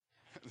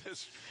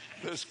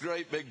This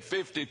great big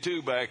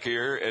 52 back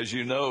here, as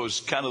you know, is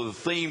kind of the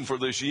theme for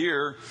this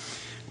year.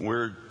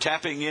 We're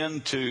tapping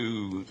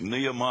into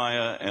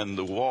Nehemiah and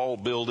the wall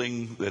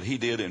building that he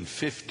did in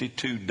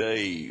 52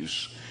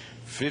 days.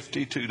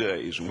 52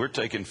 days. And we're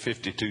taking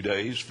 52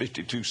 days,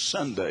 52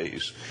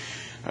 Sundays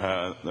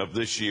of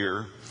this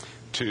year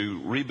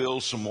to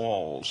rebuild some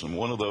walls. And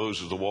one of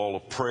those is the wall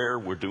of prayer.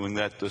 We're doing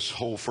that this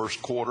whole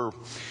first quarter.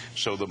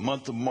 So the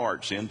month of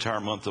March, the entire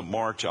month of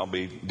March, I'll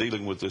be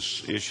dealing with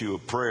this issue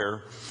of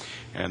prayer.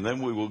 And then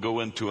we will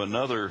go into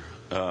another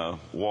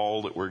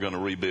wall that we're going to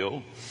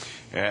rebuild.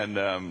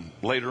 And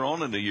later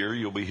on in the year,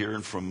 you'll be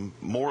hearing from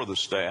more of the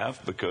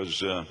staff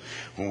because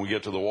when we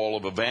get to the wall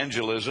of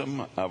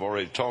evangelism, I've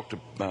already talked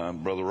to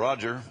Brother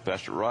Roger,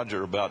 Pastor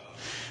Roger, about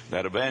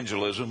that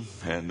evangelism.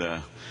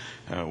 And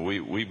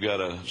we've got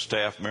a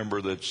staff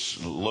member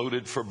that's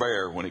loaded for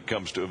bear when it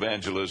comes to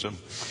evangelism.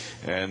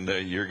 And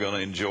you're going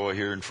to enjoy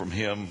hearing from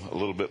him a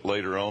little bit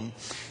later on.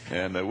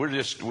 And we're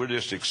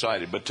just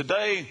excited. But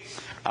today,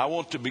 I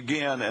want to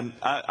begin, and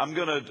I'm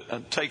going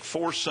to take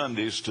 4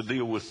 Sundays to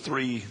deal with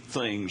 3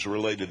 things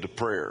related to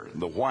prayer.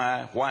 The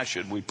why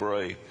should we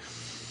pray,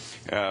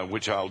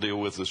 which I'll deal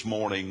with this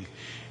morning,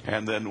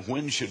 and then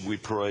when should we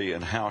pray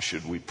and how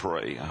should we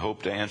pray. I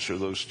hope to answer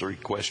those 3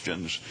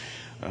 questions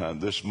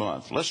this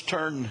month. Let's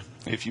turn,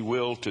 if you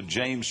will, to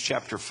James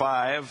chapter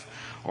 5,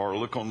 or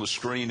look on the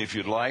screen if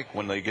you'd like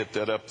when they get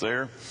that up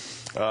there.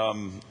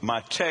 My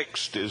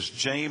text is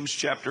James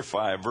chapter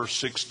 5, verse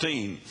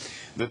 16.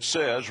 That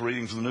says,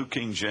 reading from the New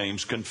King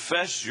James,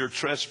 confess your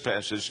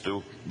trespasses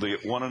to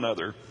one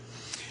another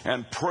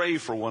and pray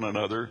for one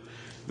another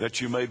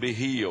that you may be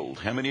healed.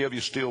 How many of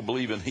you still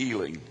believe in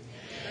healing?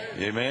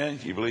 Amen.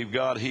 You believe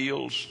God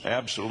heals?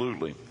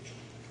 Absolutely.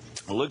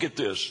 Look at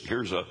this.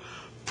 Here's a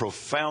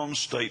profound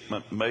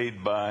statement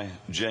made by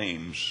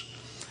James.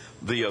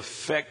 The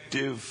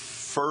effective,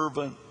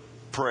 fervent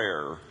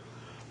prayer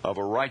of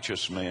a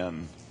righteous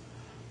man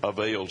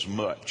avails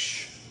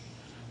much.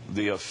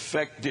 The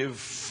effective,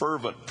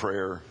 fervent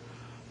prayer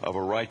of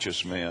a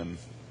righteous man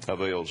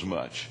avails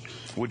much.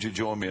 Would you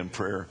join me in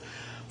prayer?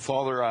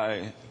 Father,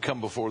 I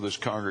come before this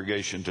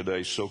congregation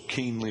today so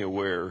keenly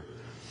aware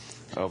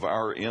of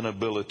our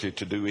inability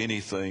to do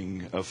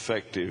anything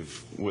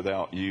effective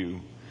without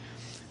you.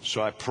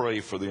 So I pray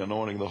for the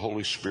anointing of the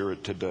Holy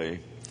Spirit today.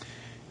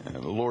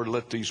 And Lord,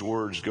 let these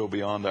words go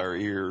beyond our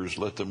ears.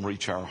 Let them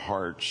reach our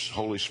hearts.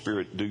 Holy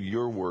Spirit, do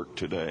your work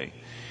today.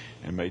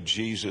 And may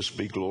Jesus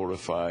be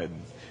glorified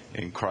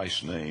in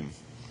Christ's name.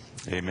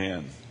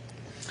 Amen.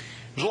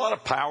 There's a lot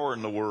of power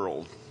in the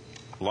world.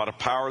 A lot of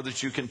power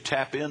that you can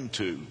tap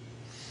into.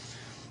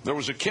 There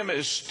was a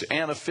chemist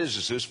and a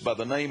physicist by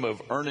the name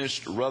of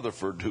Ernest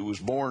Rutherford who was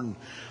born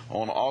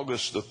on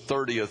August the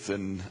 30th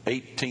in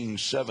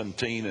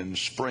 1817 in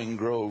Spring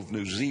Grove,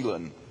 New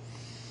Zealand.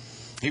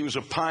 He was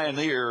a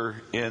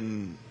pioneer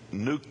in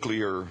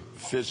nuclear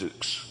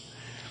physics.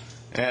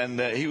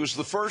 And he was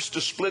the first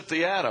to split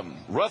the atom.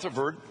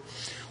 Rutherford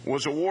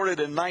was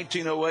awarded in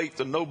 1908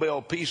 the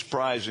Nobel Peace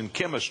Prize in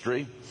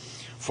Chemistry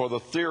for the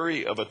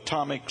theory of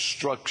atomic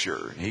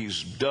structure.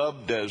 He's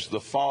dubbed as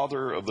the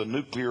father of the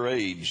nuclear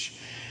age.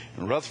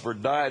 And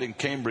Rutherford died in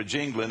Cambridge,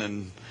 England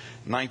in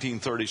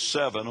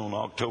 1937 on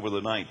October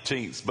the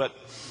 19th. But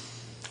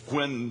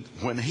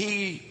when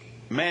he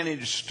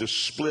managed to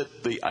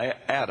split the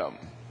atom,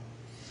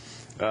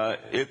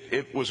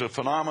 it was a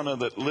phenomenon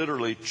that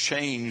literally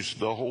changed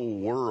the whole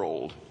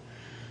world.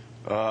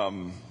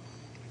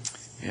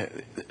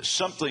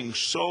 Something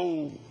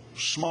so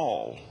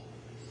small,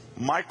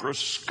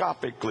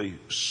 microscopically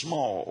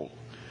small,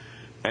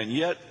 and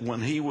yet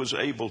when he was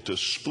able to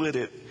split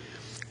it,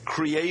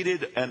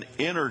 created an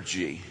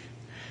energy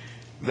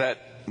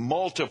that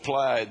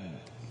multiplied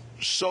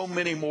so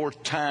many more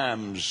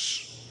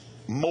times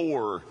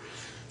more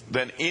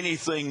than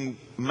anything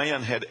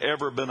man had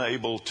ever been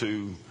able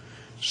to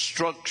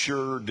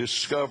structure,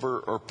 discover,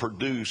 or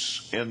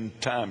produce in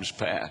times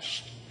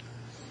past.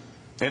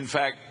 In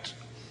fact,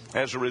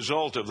 as a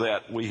result of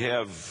that, we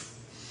have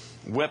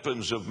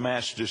weapons of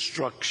mass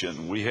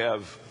destruction. We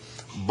have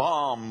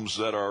bombs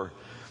that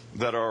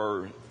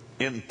are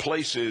in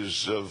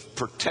places of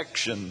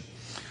protection.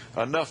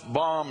 Enough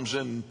bombs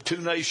in 2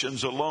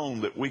 nations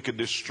alone that we could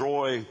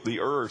destroy the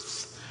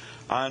earth,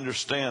 I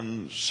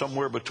understand,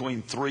 somewhere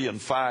between 3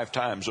 and 5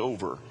 times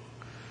over,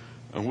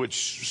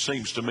 which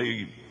seems to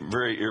me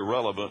very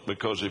irrelevant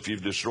because if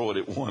you've destroyed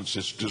it once,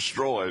 it's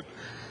destroyed.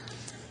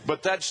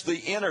 But that's the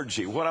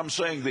energy. What I'm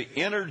saying, the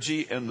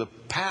energy and the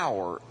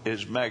power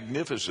is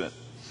magnificent.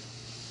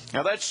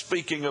 Now that's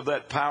speaking of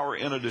that power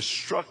in a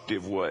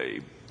destructive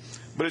way,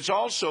 but it's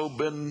also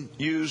been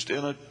used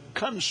in a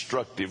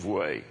constructive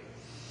way.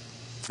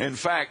 In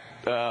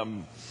fact, the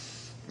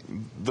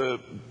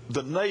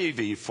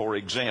Navy, for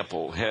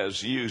example,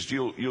 has used,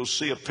 you'll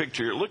see a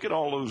picture. Look at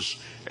all those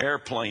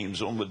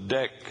airplanes on the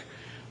deck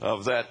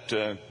of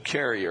that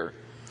carrier.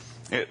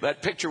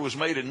 That picture was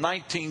made in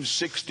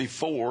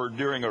 1964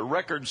 during a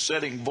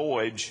record-setting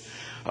voyage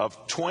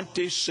of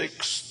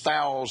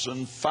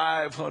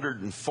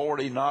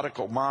 26,540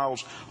 nautical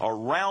miles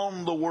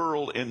around the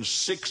world in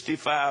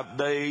 65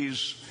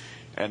 days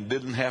and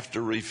didn't have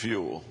to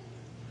refuel.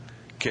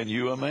 Can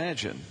you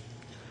imagine?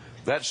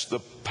 That's the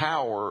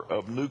power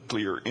of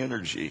nuclear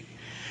energy.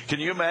 Can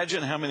you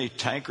imagine how many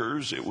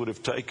tankers it would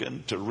have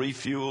taken to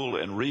refuel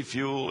and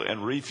refuel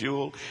and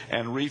refuel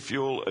and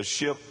refuel a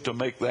ship to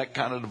make that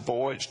kind of a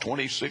voyage,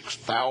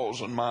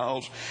 26,000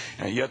 miles,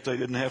 and yet they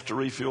didn't have to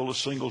refuel a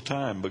single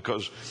time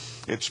because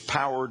it's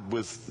powered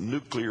with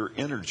nuclear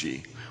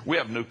energy. We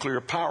have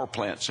nuclear power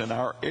plants in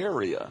our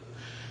area.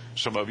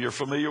 Some of you are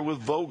familiar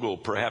with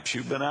Vogtle. Perhaps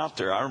you've been out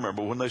there. I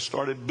remember when they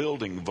started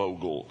building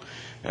Vogtle,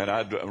 and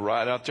I'd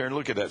ride out there and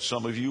look at that.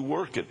 Some of you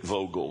work at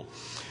Vogtle.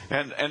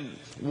 And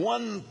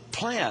one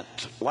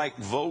plant like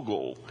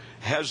Vogtle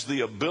has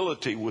the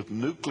ability with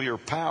nuclear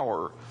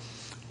power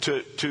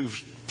to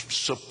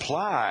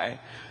supply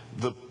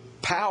the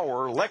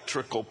power,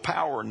 electrical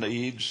power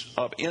needs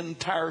of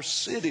entire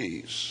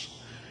cities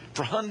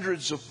for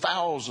hundreds of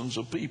thousands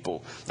of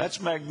people.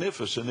 That's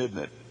magnificent, isn't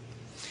it?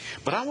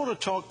 But I want to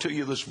talk to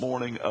you this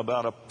morning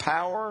about a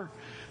power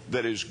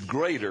that is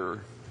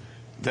greater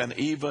than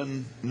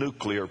even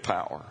nuclear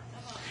power.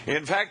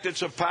 In fact,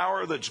 it's a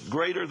power that's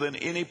greater than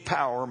any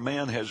power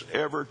man has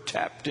ever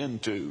tapped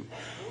into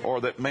or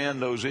that man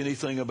knows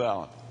anything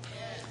about.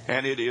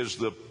 And it is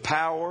the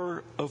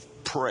power of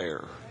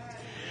prayer.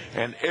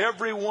 And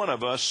every one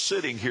of us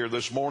sitting here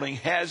this morning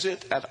has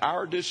it at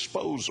our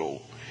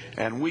disposal,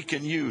 and we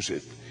can use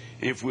it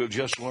if we'll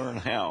just learn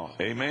how.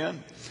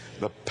 Amen?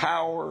 The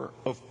power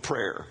of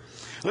prayer.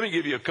 Let me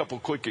give you a couple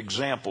quick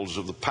examples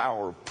of the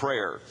power of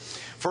prayer.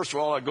 First of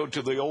all, I go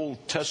to the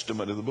Old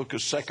Testament in the book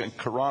of 2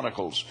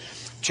 Chronicles,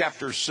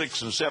 chapters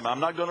 6 and 7. I'm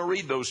not going to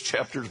read those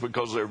chapters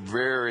because they're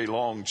very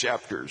long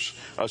chapters,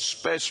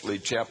 especially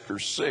chapter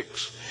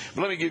 6.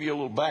 But let me give you a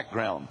little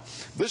background.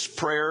 This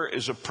prayer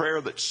is a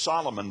prayer that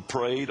Solomon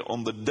prayed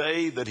on the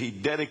day that he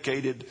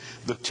dedicated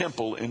the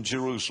temple in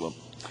Jerusalem.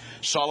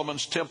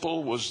 Solomon's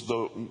temple was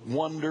the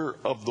wonder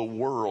of the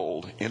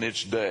world in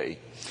its day.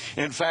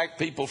 In fact,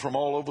 people from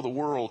all over the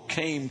world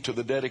came to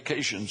the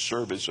dedication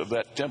service of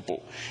that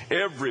temple.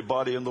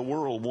 Everybody in the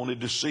world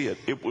wanted to see it.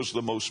 It was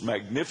the most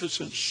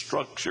magnificent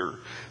structure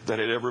that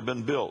had ever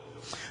been built.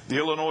 The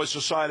Illinois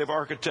Society of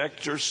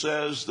Architecture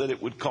says that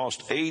it would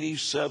cost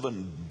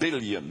 $87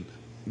 billion,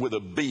 with a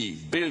B,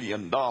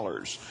 $billion,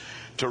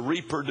 to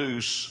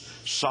reproduce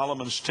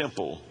Solomon's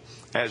temple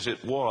as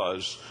it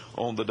was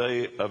on the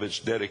day of its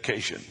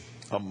dedication.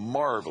 A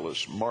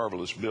marvelous,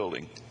 marvelous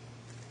building.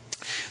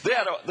 They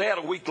had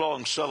a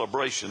week-long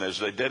celebration as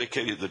they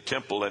dedicated the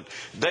temple, and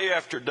day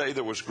after day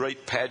there was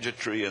great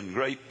pageantry and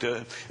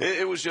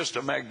it was just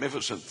a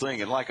magnificent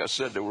thing. And like I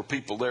said, there were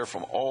people there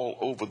from all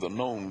over the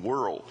known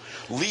world.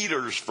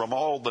 Leaders from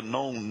all the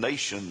known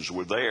nations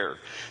were there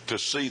to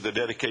see the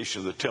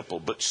dedication of the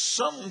temple. But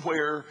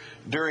somewhere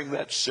during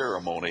that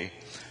ceremony,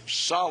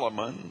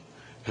 Solomon,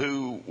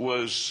 who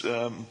was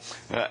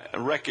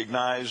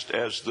recognized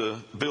as the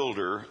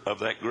builder of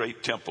that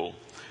great temple,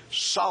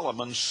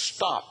 Solomon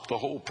stopped the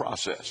whole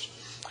process.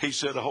 He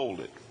said, "Hold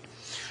it.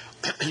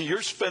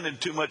 You're spending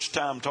too much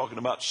time talking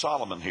about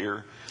Solomon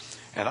here,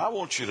 and I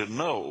want you to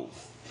know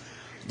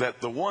that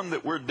the one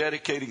that we're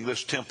dedicating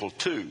this temple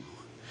to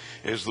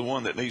is the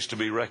one that needs to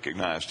be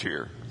recognized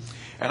here.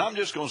 And I'm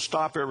just going to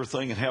stop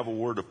everything and have a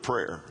word of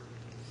prayer."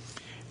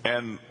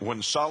 And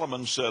when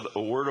Solomon said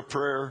a word of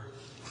prayer,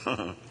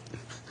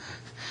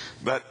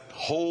 that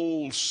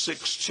whole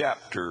 6th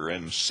chapter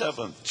and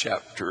 7th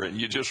chapter,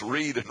 and you just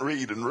read and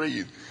read and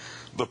read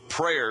the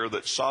prayer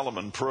that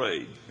Solomon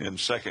prayed in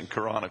 2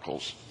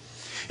 Chronicles.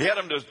 He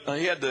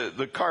had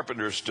the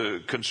carpenters to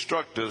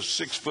construct a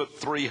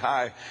 6'3"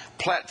 high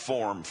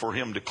platform for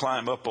him to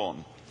climb up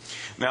on.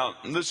 Now,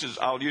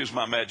 I'll use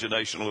my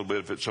imagination a little bit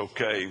if it's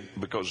okay,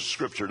 because the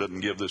Scripture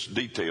doesn't give this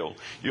detail.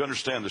 You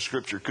understand the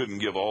Scripture couldn't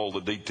give all the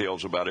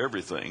details about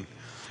everything.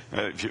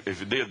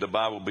 If it did, the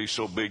Bible would be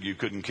so big you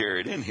couldn't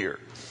carry it in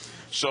here.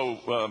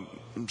 So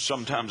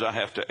sometimes I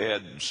have to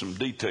add some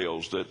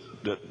details that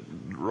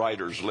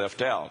writers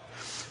left out.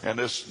 And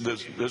this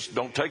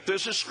don't take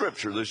this as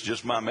Scripture. This is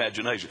just my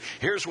imagination.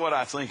 Here's what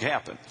I think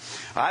happened.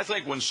 I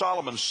think when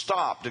Solomon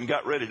stopped and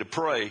got ready to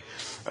pray,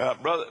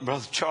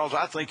 Brother Charles,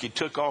 I think he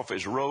took off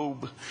his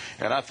robe,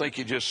 and I think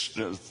he just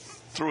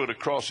threw it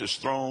across his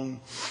throne,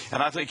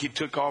 and I think he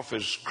took off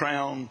his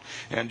crown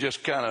and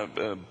just kind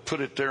of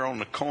put it there on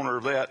the corner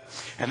of that,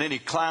 and then he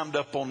climbed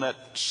up on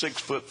that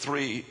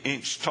 6'3"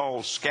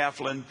 tall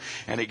scaffolding,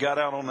 and he got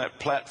out on that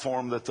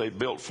platform that they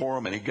built for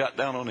him, and he got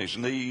down on his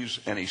knees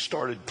and he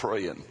started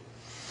praying.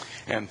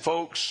 And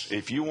folks,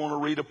 if you want to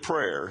read a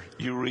prayer,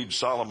 you read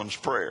Solomon's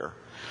prayer.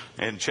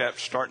 And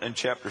starting in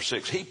chapter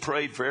 6, he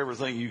prayed for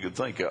everything you could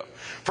think of.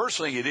 First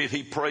thing he did,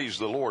 he praised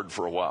the Lord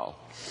for a while.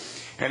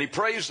 And he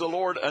praised the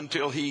Lord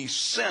until he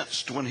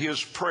sensed when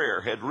his prayer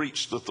had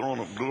reached the throne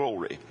of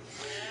glory.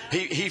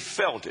 He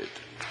felt it.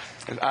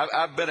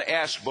 I've been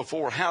asked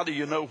before, how do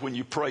you know when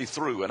you pray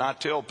through? And I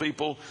tell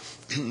people,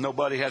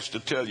 nobody has to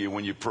tell you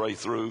when you pray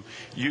through.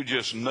 You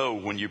just know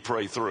when you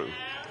pray through.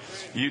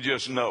 You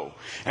just know.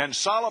 And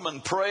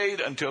Solomon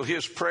prayed until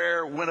his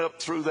prayer went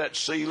up through that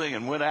ceiling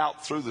and went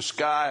out through the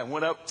sky and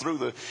went up through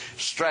the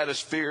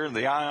stratosphere and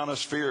the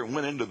ionosphere and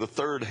went into the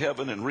third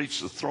heaven and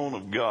reached the throne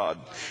of God.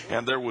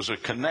 And there was a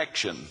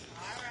connection.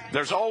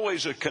 There's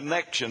always a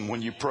connection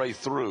when you pray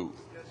through.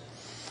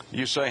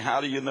 You say,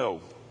 how do you know?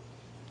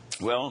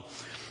 Well,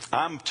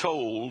 I'm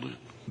told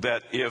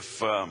that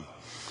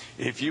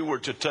if you were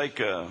to take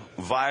a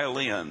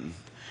violin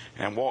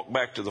and walk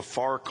back to the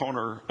far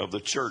corner of the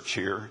church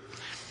here,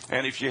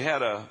 and if you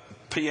had a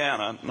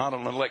piano, not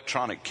an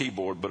electronic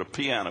keyboard, but a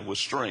piano with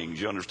strings,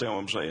 you understand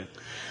what I'm saying?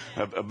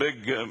 A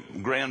big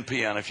grand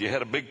piano. If you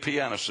had a big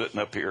piano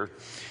sitting up here,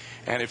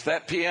 and if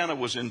that piano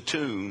was in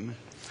tune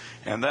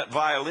and that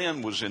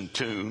violin was in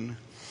tune,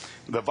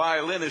 the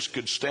violinist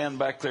could stand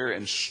back there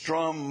and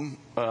strum,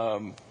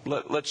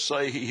 let's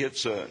say he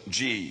hits a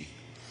G,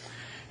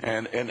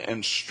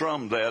 and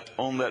strum that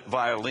on that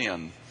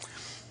violin,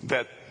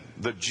 that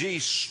the G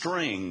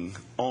string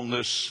on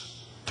this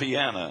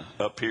piano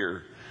up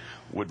here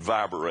would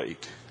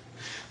vibrate.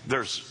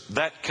 There's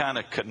that kind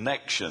of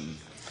connection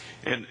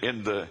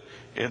in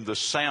the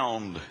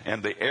sound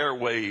and the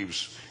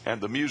airwaves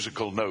and the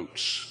musical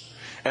notes.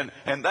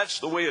 And that's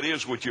the way it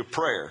is with your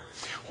prayer.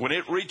 When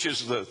it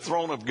reaches the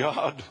throne of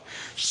God,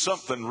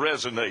 something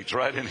resonates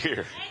right in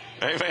here.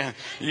 Amen.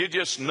 You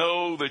just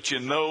know that you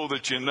know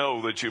that you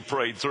know that you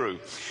prayed through.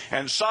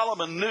 And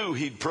Solomon knew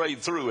he'd prayed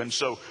through. And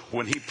so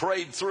when he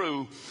prayed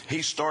through,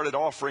 he started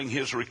offering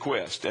his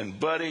request. And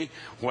buddy,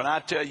 when I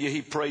tell you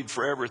he prayed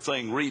for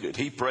everything, read it.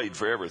 He prayed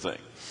for everything.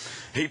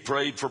 He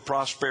prayed for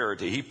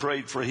prosperity. He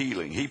prayed for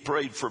healing. He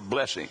prayed for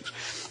blessings.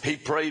 He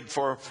prayed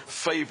for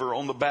favor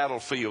on the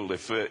battlefield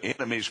if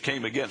enemies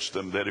came against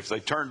them, that if they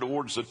turned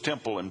towards the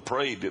temple and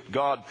prayed, that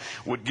God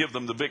would give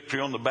them the victory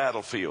on the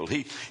battlefield.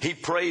 He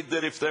prayed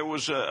that if there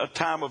was a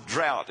time of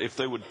drought, if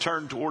they would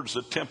turn towards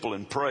the temple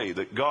and pray,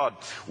 that God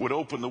would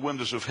open the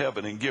windows of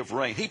heaven and give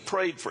rain. He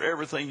prayed for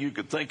everything you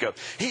could think of.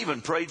 He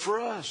even prayed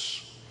for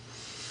us.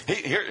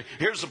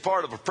 Here's the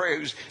part of a prayer.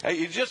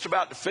 He's just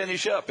about to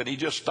finish up, and he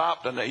just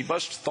stopped, and he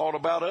must have thought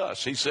about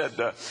us. He said,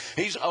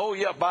 oh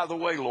yeah, by the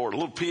way, Lord, a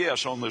little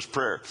P.S. on this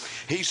prayer.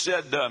 He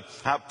said,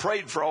 I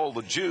prayed for all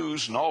the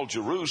Jews and all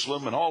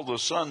Jerusalem and all the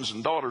sons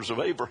and daughters of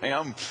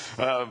Abraham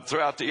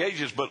throughout the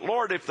ages. But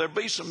Lord, if there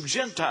be some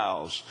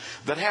Gentiles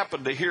that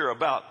happen to hear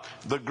about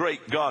the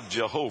great God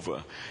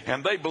Jehovah,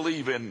 and they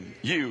believe in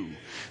you,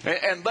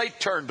 and they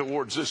turn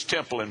towards this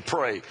temple and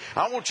pray,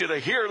 I want you to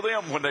hear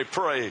them when they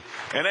pray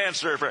and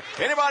answer their prayer.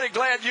 Anybody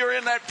glad you're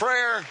in that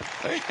prayer?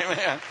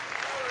 Amen.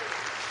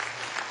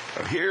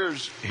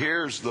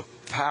 Here's the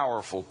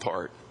powerful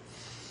part.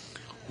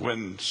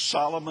 When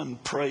Solomon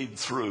prayed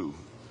through,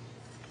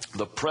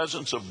 the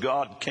presence of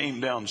God came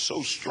down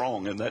so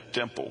strong in that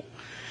temple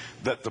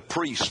that the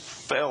priests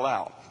fell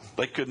out.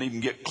 They couldn't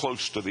even get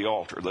close to the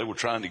altar. They were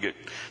trying to get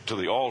to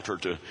the altar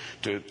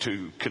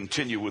to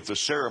continue with the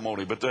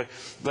ceremony, but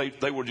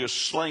they were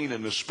just slain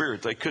in the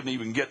spirit. They couldn't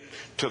even get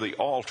to the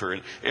altar,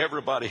 and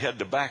everybody had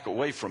to back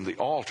away from the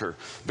altar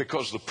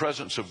because the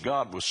presence of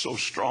God was so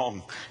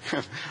strong.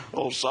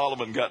 Old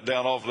Solomon got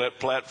down off of that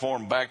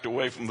platform, backed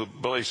away from the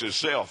place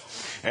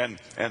itself,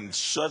 and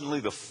suddenly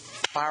the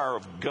fire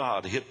of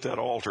God hit that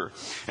altar.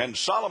 And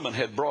Solomon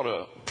had brought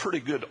a pretty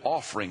good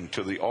offering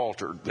to the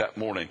altar that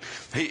morning.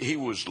 He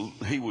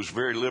was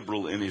very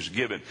liberal in his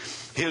giving.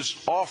 His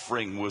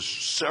offering was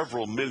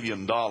several $1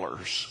 million.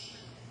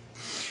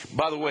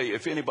 By the way,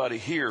 if anybody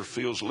here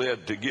feels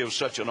led to give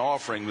such an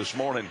offering this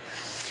morning,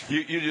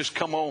 you just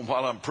come on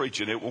while I'm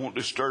preaching. It won't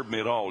disturb me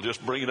at all.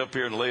 Just bring it up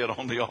here and lay it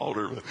on the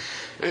altar.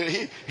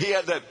 He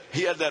had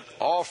that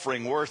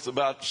offering worth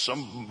about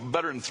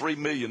better than $3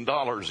 million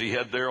he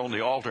had there on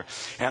the altar.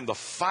 And the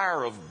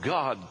fire of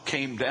God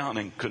came down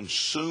and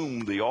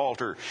consumed the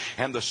altar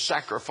and the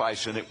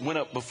sacrifice, and it went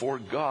up before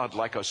God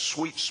like a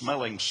sweet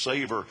smelling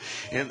savor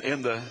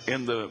in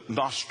the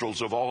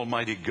nostrils of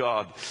Almighty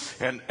God.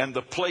 And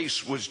the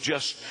place was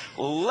just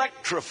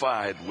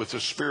electrified with the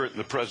Spirit and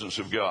the presence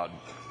of God.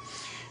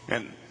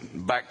 And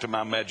back to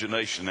my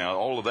imagination now.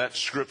 All of that's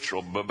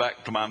scriptural, but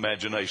back to my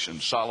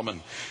imagination.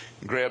 Solomon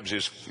grabs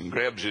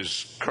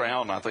his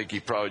crown. I think he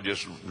probably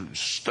just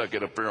stuck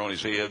it up there on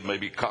his head,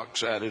 maybe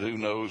cocked-sided, who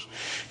knows.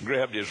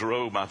 Grabbed his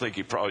robe. I think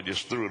he probably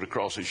just threw it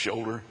across his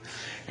shoulder.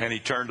 And he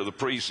turned to the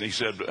priest and he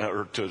said,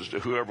 or to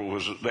whoever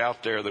was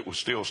out there that was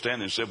still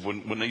standing, and said,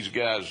 when these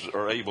guys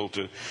are able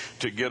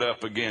to get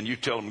up again, you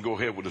tell them to go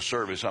ahead with the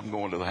service. I'm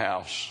going to the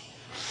house.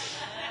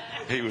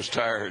 He was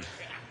tired.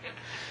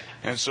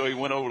 And so he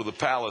went over to the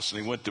palace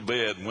and he went to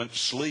bed and went to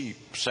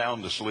sleep,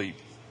 sound asleep.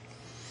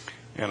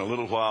 And a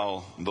little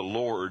while, the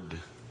Lord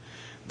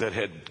that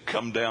had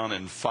come down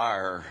in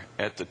fire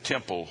at the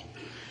temple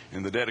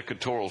in the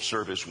dedicatorial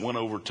service went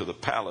over to the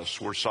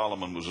palace where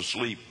Solomon was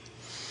asleep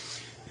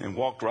and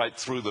walked right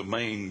through the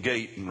main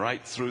gate and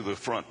right through the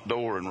front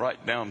door and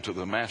right down to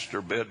the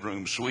master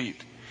bedroom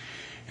suite.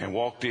 and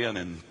walked in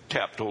and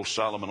tapped old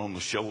Solomon on the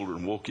shoulder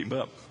and woke him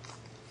up.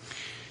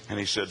 And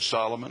he said,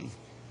 Solomon,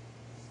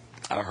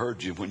 I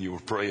heard you when you were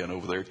praying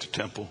over there at the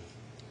temple.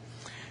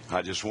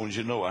 I just wanted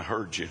you to know I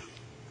heard you.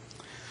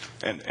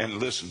 And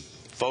listen,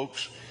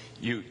 folks,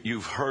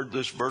 you've heard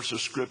this verse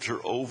of Scripture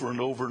over and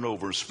over and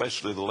over,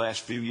 especially the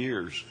last few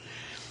years.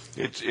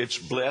 It's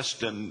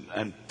blessed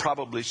and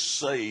probably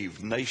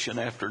saved nation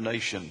after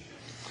nation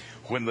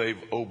when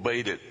they've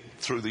obeyed it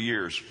through the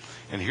years.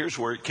 And here's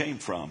where it came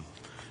from.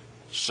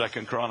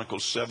 2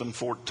 Chronicles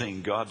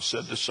 7:14, God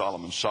said to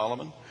Solomon,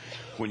 Solomon,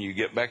 when you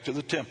get back to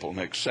the temple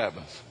next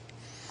Sabbath,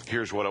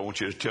 here's what I want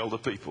you to tell the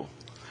people.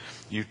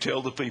 You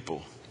tell the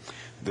people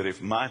that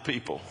if my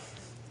people,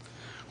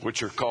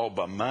 which are called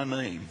by my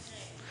name,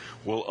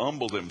 will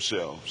humble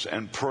themselves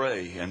and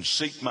pray and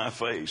seek my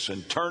face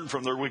and turn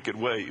from their wicked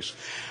ways,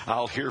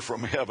 I'll hear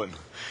from heaven,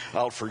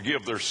 I'll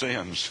forgive their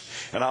sins,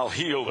 and I'll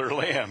heal their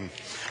land.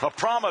 A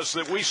promise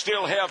that we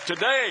still have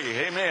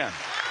today. Amen.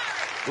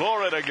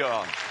 Glory to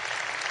God.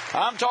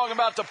 I'm talking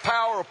about the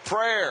power of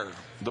prayer.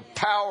 The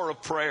power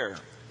of prayer.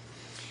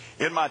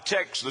 In my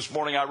text this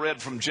morning, I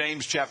read from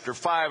James chapter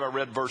 5. I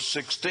read verse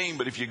 16.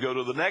 But if you go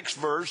to the next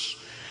verse,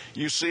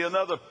 you see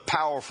another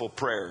powerful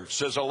prayer. It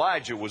says,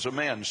 Elijah was a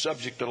man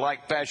subject to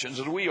like passions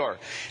as we are.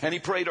 And he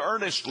prayed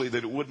earnestly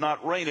that it would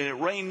not rain. And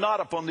it rained not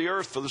upon the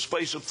earth for the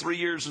space of 3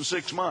 years and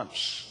 6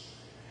 months.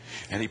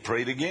 And he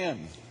prayed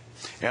again.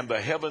 And the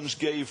heavens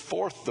gave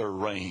forth their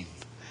rain.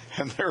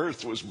 And the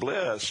earth was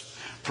blessed.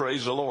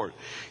 Praise the Lord.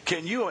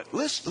 Can you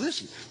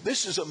listen?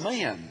 This is a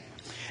man.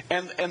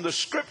 And the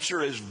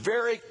Scripture is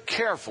very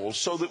careful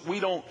so that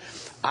we don't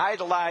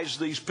idolize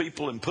these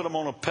people and put them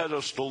on a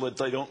pedestal that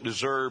they don't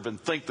deserve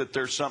and think that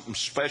there's something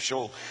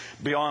special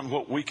beyond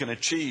what we can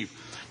achieve.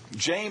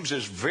 James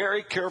is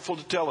very careful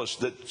to tell us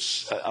that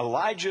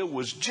Elijah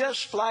was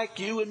just like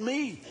you and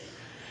me.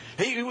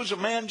 He was a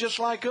man just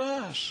like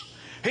us.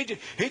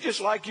 He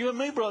just like you and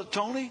me, Brother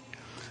Tony.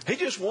 He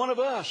just one of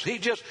us. He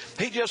just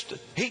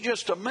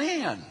a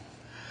man.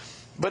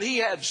 But he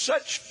had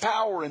such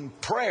power in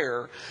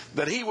prayer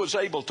that he was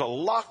able to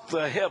lock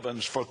the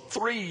heavens for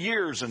 3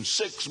 years and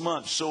 6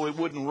 months so it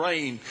wouldn't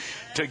rain,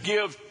 to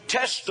give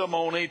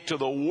testimony to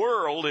the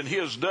world in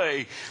his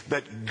day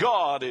that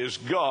God is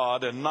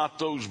God and not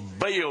those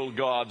Baal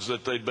gods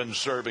that they'd been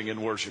serving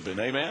and worshiping.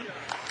 Amen?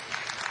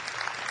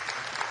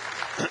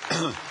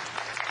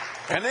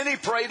 And then he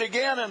prayed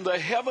again, and the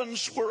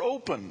heavens were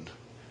opened,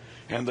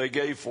 and they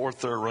gave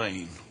forth their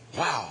rain.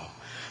 Wow.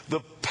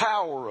 The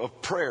power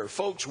of prayer.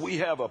 Folks, we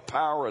have a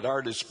power at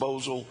our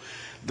disposal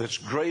that's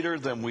greater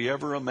than we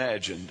ever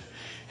imagined.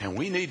 And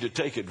we need to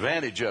take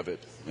advantage of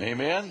it.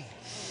 Amen?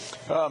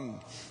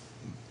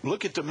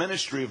 Look at the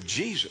ministry of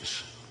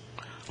Jesus.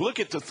 Look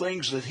at the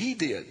things that he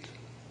did.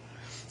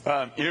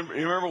 You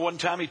remember one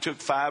time he took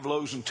 5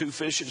 loaves and 2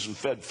 fishes and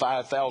fed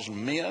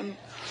 5,000 men?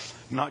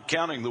 Not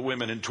counting the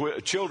women and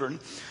children.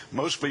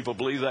 Most people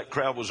believe that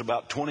crowd was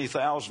about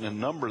 20,000 in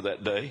number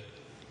that day.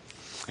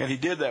 And he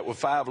did that with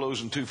 5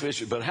 loaves and 2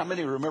 fishes. But how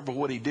many remember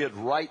what he did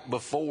right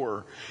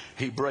before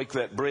he broke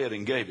that bread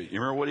and gave it?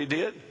 You remember what he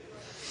did?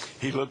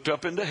 He looked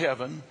up into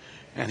heaven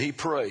and he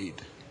prayed.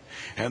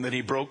 And then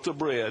he broke the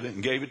bread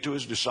and gave it to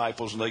his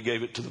disciples, and they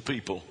gave it to the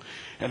people.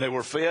 And they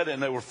were fed,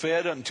 and they were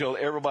fed until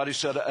everybody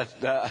said,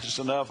 that's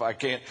enough. I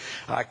can't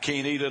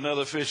eat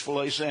another fish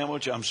fillet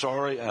sandwich. I'm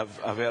sorry.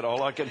 I've had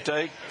all I can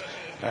take.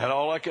 And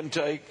all I can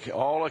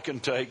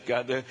take.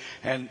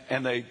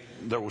 And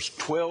there was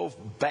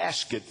 12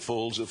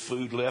 basketfuls of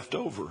food left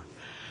over.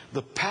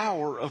 The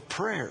power of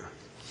prayer.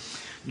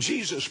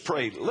 Jesus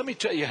prayed. Let me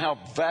tell you how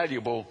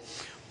valuable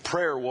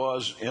prayer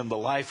was in the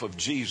life of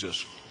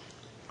Jesus.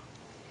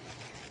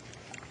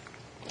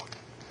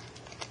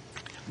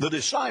 The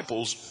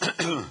disciples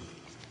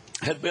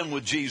had been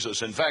with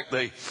Jesus. In fact,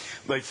 they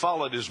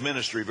followed his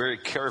ministry very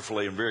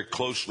carefully and very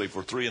closely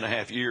for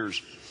 3.5 years.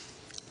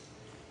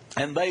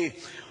 And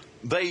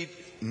they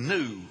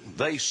knew,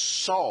 they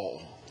saw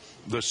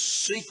the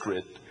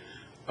secret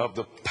of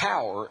the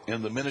power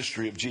in the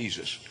ministry of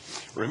Jesus.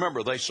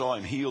 Remember, they saw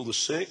him heal the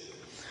sick.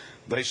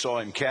 They saw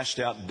him cast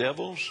out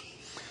devils.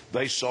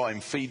 They saw him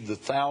feed the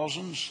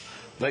thousands.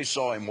 They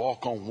saw him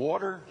walk on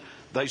water.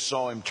 They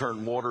saw him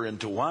turn water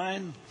into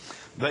wine.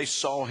 They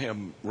saw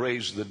him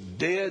raise the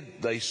dead.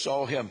 They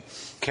saw him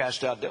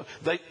cast out devils.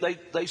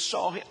 They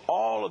saw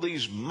all of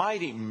these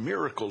mighty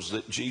miracles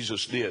that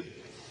Jesus did.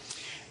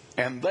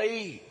 And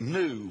they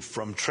knew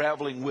from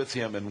traveling with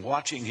him and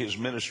watching his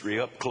ministry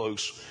up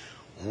close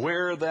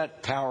where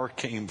that power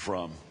came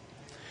from.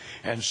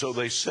 And so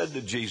they said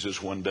to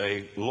Jesus one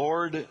day,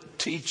 Lord,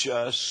 teach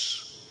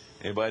us.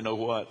 Anybody know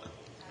what?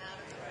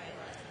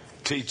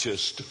 Teach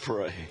us to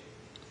pray.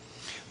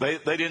 They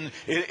didn't,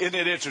 isn't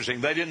it interesting?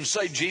 They didn't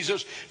say,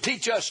 Jesus,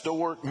 teach us to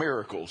work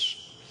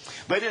miracles.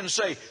 They didn't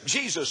say,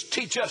 Jesus,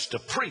 teach us to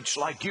preach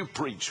like you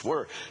preach,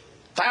 where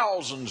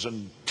thousands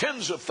and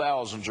tens of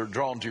thousands are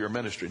drawn to your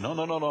ministry.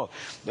 No.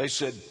 They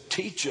said,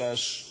 teach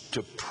us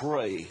to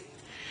pray.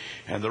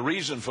 And the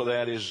reason for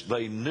that is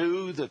they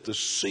knew that the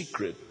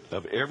secret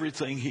of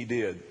everything he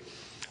did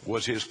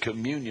was his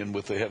communion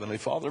with the Heavenly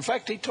Father. In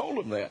fact, he told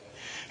them that.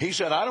 He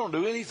said, I don't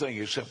do anything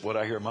except what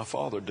I hear my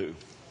Father do.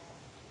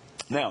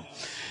 Now,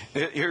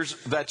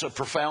 that's a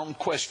profound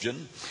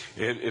question.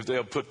 If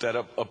they'll put that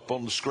up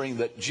on the screen,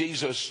 that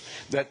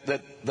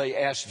they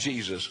asked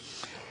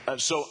Jesus.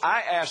 So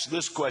I asked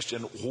this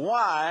question: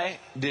 why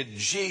did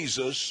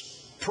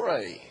Jesus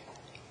pray?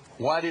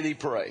 Why did he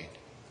pray?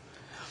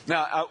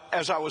 Now,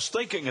 as I was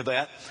thinking of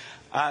that,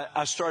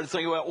 I started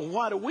thinking about, well,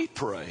 why do we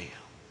pray?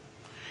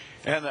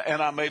 And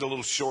I made a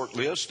little short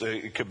list.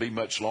 It could be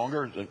much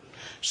longer.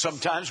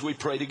 Sometimes we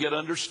pray to get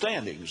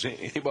understandings.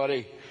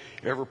 Anybody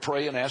ever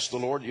pray and ask the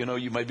Lord? You know,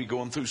 you may be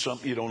going through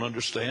something you don't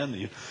understand.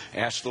 You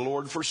ask the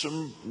Lord for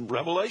some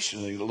revelation,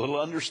 a little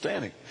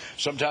understanding.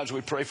 Sometimes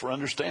we pray for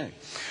understanding.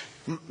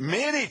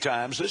 Many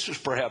times, this is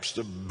perhaps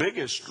the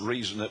biggest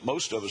reason that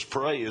most of us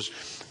pray, is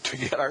to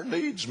get our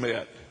needs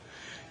met.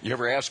 You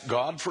ever ask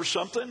God for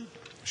something?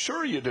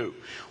 Sure you do.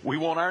 We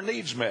want our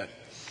needs met.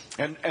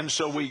 And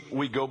so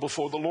we go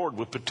before the Lord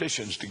with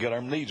petitions to get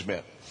our needs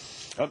met.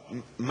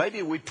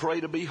 Maybe we pray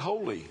to be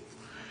holy.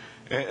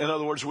 In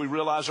other words, we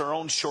realize our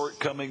own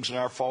shortcomings and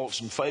our faults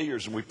and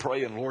failures, and we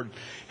pray, and Lord,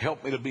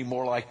 help me to be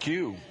more like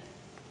you.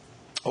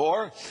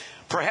 Or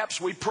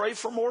perhaps we pray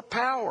for more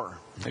power.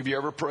 Have you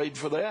ever prayed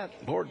for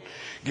that? Lord,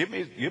 give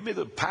me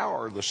the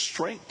power, the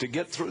strength to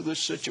get through this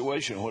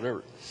situation,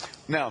 whatever.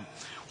 Now,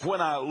 when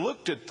I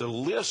looked at the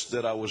list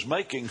that I was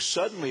making,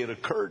 suddenly it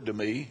occurred to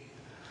me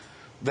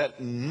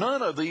that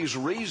none of these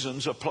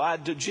reasons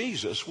applied to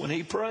Jesus when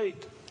he prayed.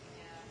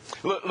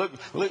 Look,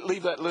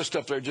 leave that list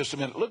up there just a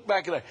minute. Look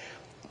back at that.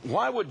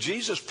 Why would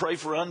Jesus pray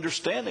for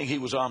understanding? He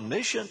was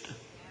omniscient.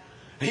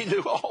 He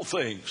knew all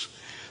things.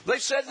 They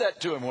said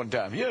that to him one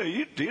time.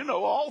 You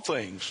know all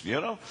things,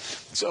 you know.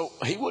 So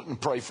he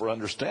wouldn't pray for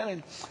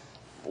understanding.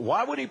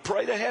 Why would he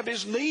pray to have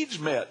his needs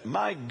met?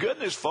 My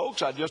goodness,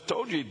 folks, I just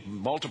told you he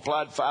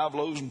multiplied 5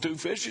 loaves and 2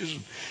 fishes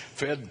and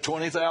fed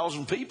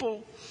 20,000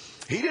 people.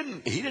 He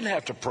didn't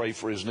have to pray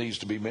for his needs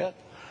to be met.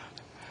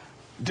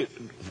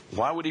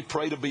 Why would he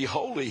pray to be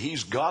holy?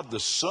 He's God the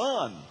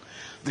Son,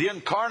 the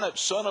incarnate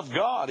Son of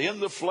God in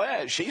the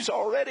flesh. He's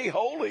already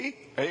holy.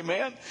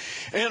 Amen.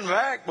 In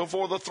fact,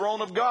 before the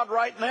throne of God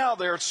right now,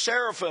 there are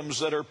seraphims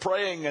that are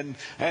praying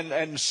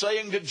and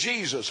saying to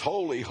Jesus,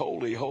 holy,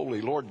 holy,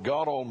 holy, Lord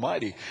God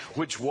Almighty,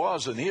 which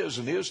was and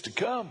is to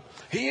come.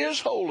 He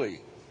is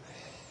holy.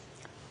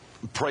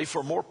 Pray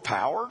for more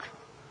power?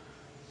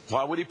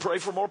 Why would he pray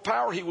for more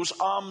power? He was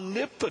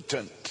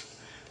omnipotent.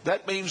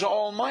 That means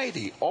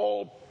almighty,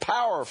 all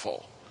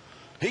powerful.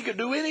 He could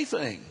do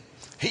anything.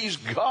 He's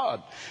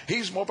God.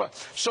 He's more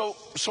powerful.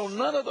 So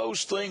none of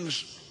those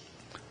things,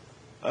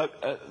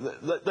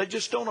 they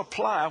just don't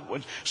apply.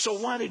 So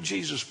why did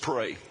Jesus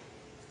pray?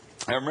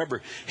 I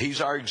remember,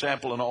 he's our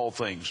example in all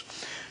things.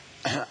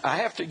 I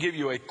have to give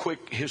you a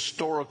quick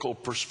historical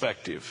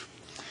perspective.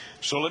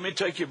 So let me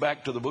take you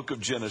back to the book of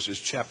Genesis,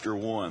 chapter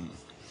 1,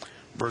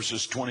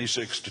 verses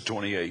 26 to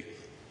 28.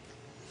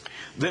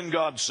 Then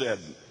God said,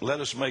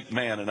 let us make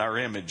man in our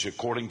image,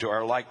 according to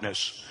our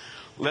likeness.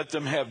 Let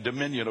them have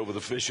dominion over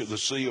the fish of the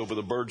sea, over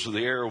the birds of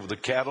the air, over the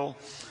cattle,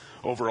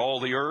 over all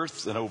the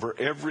earth, and over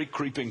every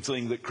creeping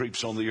thing that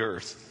creeps on the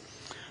earth.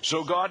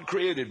 So God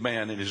created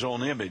man in his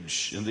own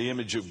image. In the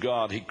image of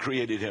God, he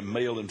created him,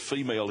 male and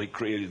female, he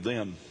created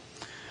them.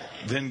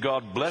 Then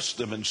God blessed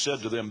them and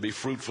said to them, be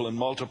fruitful and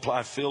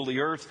multiply, fill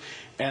the earth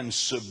and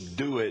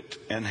subdue it,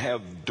 and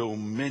have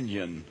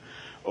dominion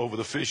over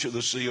the fish of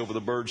the sea, over the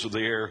birds of the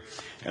air,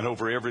 and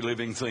over every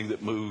living thing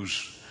that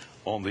moves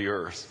on the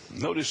earth.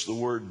 Notice the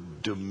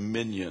word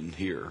dominion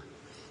here.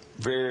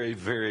 Very,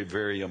 very,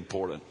 very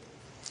important.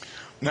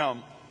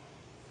 Now,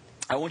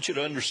 I want you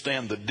to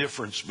understand the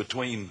difference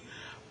between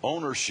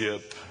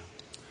ownership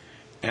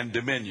and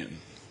dominion.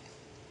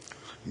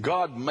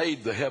 God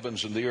made the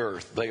heavens and the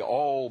earth. They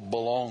all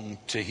belong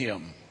to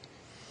him.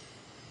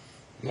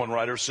 One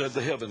writer said,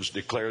 the heavens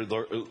declare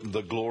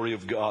the glory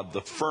of God. The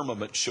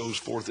firmament shows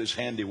forth his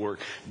handiwork.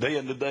 Day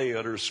unto day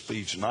utters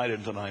speech. Night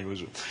unto night.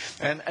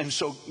 And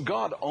so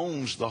God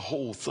owns the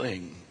whole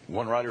thing.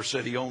 One writer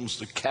said he owns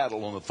the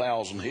cattle on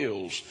 1,000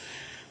 hills.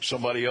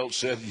 Somebody else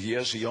said,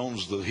 yes, he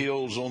owns the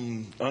hills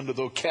under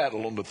the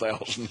cattle on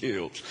 1,000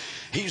 hills.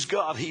 He's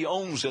God. He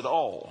owns it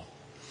all.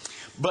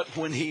 But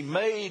when he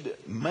made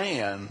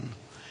man,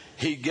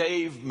 he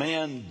gave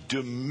man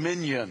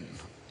dominion.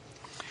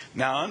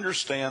 Now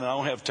understand, I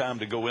don't have time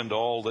to go into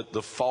all that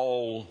the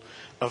fall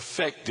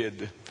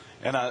affected,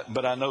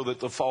 but I know that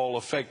the fall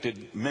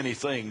affected many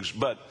things,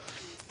 but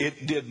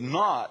it did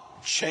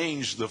not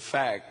change the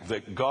fact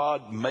that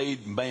God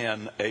made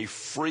man a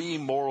free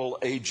moral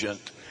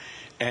agent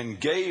and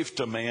gave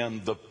to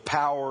man the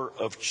power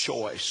of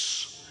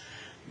choice.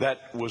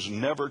 That was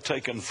never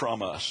taken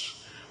from us.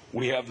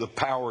 We have the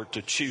power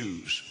to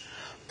choose.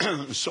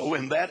 So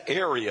in that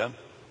area,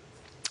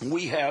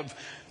 we have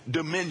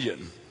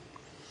dominion.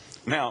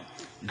 Now,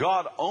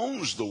 God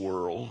owns the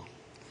world,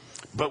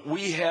 but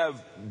we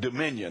have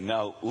dominion.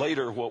 Now,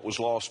 later, what was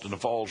lost in the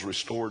fall is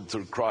restored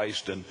through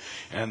Christ, and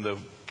the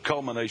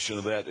culmination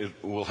of that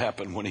will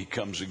happen when he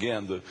comes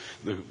again,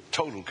 the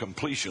total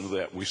completion of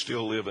that. We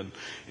still live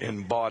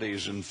in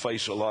bodies and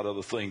face a lot of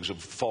the things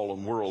of the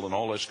fallen world, and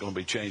all that's going to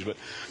be changed.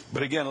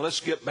 But again, let's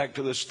get back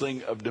to this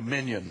thing of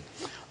dominion.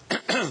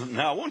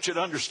 Now, I want you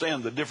to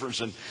understand the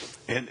difference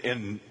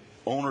in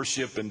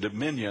ownership and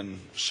dominion,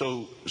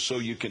 so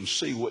you can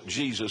see what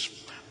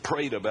Jesus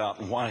prayed about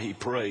and why he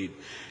prayed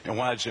and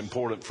why it's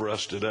important for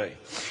us today.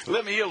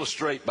 Let me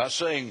illustrate by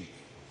saying,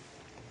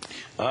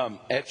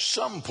 at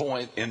some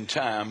point in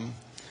time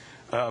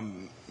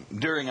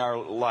during our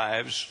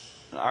lives,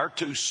 our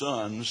two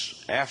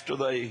sons, after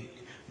they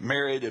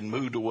married and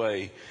moved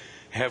away,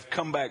 have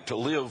come back to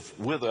live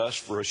with us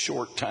for a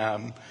short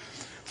time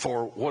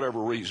for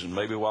whatever reason,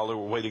 maybe while they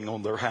were waiting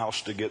on their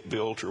house to get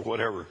built or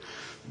whatever.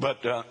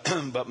 But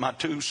my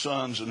two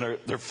sons and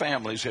their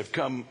families have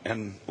come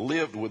and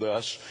lived with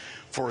us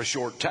for a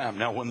short time.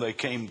 Now, when they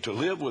came to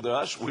live with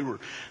us, we were,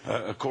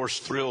 of course,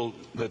 thrilled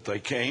that they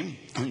came.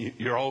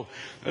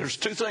 There's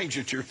two things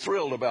that you're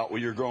thrilled about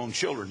with your grown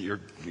children.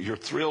 You're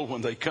thrilled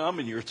when they come,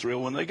 and you're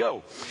thrilled when they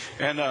go.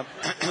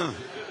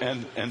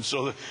 And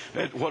so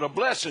what a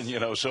blessing, you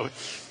know. So,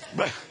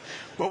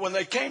 but when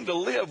they came to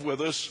live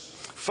with us,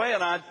 Faye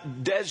and I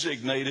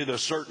designated a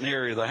certain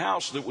area of the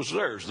house that was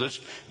theirs.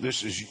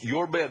 This is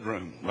your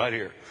bedroom right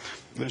here.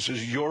 This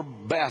is your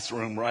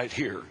bathroom right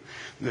here.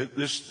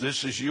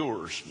 This is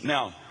yours.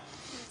 Now,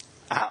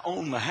 I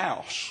own the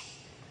house.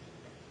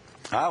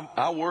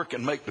 I work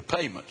and make the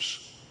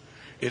payments.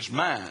 It's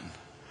mine.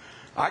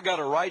 I got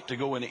a right to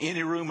go in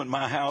any room in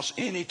my house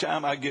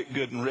anytime I get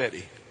good and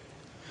ready.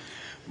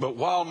 But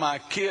while my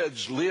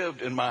kids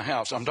lived in my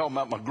house, I'm talking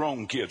about my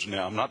grown kids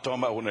now. I'm not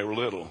talking about when they were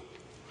little.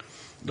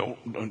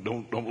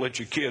 Don't let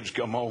your kids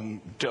come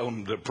home and tell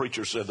them the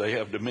preacher said they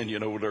have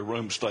dominion over their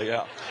room. Stay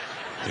out.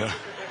 Yeah.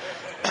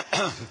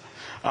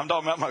 I'm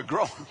talking about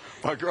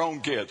my grown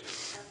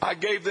kids. I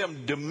gave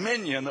them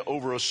dominion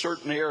over a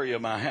certain area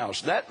of my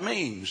house. That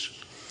means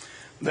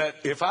that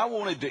if I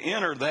wanted to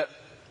enter that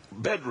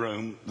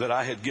bedroom that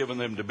I had given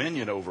them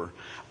dominion over,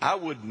 I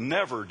would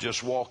never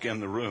just walk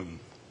in the room.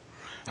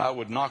 I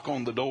would knock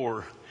on the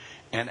door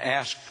and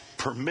ask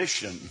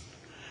permission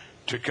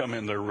to come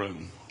in their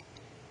room.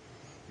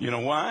 You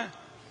know why?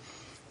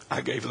 I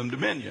gave them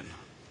dominion.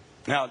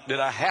 Now, did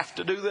I have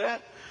to do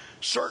that?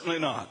 Certainly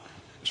not.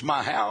 It's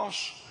my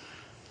house.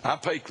 I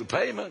pay the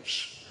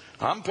payments.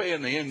 I'm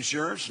paying the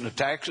insurance and the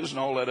taxes and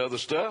all that other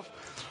stuff.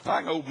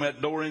 I can open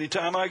that door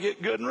anytime I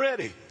get good and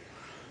ready.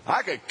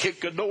 I could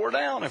kick a door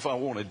down if I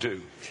wanted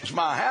to. It's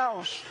my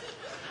house.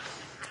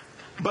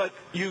 But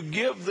you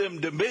give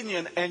them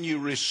dominion and you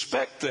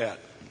respect that.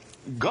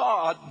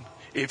 God,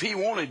 if he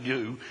wanted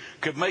you,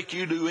 could make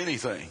you do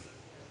anything.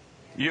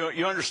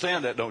 You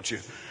understand that, don't you?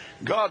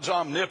 God's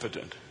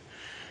omnipotent.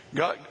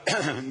 God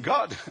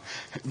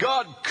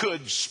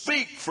could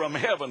speak from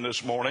heaven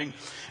this morning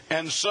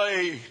and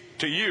say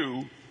to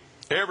you,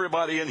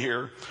 everybody in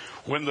here,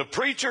 when the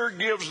preacher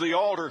gives the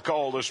altar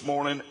call this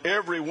morning,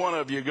 every one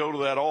of you go to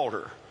that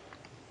altar.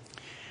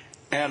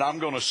 And I'm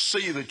going to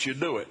see that you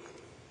do it.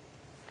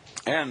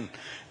 And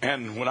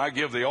when I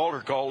give the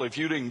altar call, if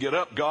you didn't get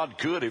up, God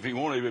could, if he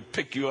wanted, to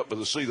pick you up by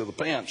the seat of the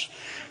pants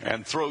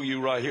and throw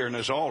you right here in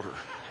this altar.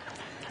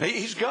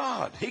 He's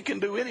God. He can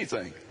do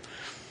anything.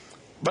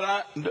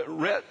 But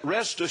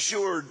rest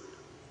assured,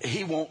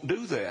 he won't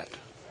do that.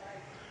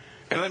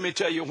 And let me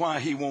tell you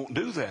why he won't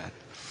do that.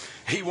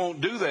 He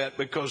won't do that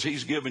because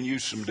he's given you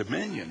some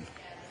dominion.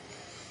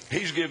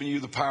 He's given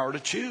you the power to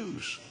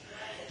choose.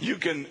 You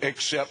can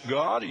accept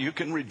God. You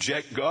can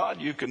reject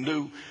God. You can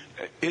do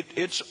it.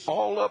 It's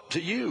all up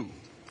to you.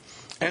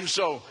 And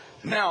so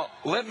now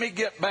let me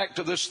get back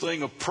to this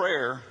thing of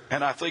prayer,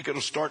 and I think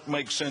it'll start to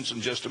make sense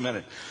in just a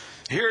minute.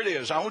 Here it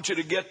is. I want you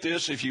to get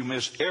this. If you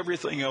miss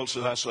everything else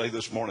that I say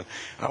this morning,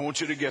 I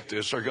want you to get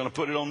this. They're going to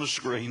put it on the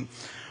screen.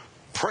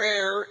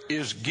 Prayer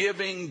is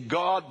giving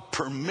God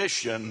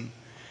permission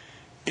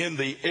in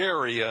the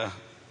area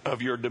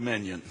of your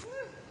dominion.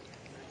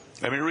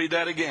 Let me read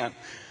that again.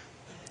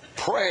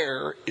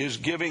 Prayer is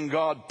giving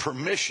God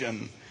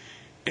permission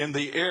in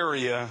the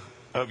area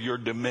of your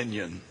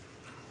dominion.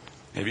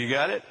 Have you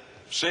got it?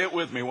 Say it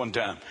with me one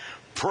time.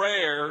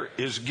 Prayer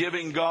is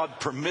giving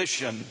God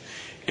permission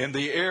in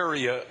the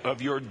area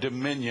of your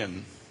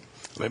dominion.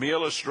 Let me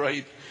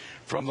illustrate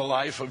from the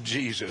life of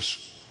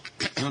Jesus.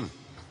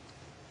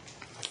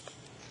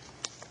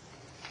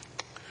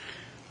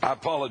 I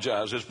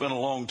apologize. It's been a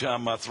long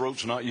time. My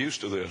throat's not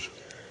used to this.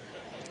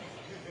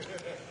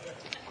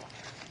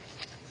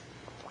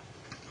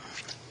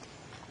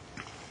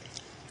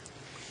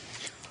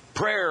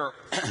 Prayer,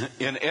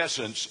 in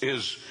essence,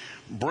 is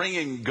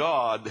bringing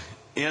God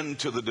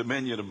into the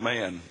dominion of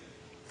man.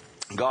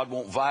 God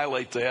won't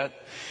violate that.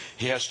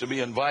 He has to be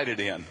invited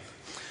in.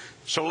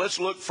 So let's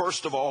look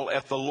first of all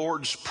at the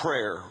Lord's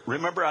Prayer.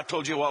 Remember I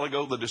told you a while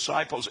ago the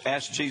disciples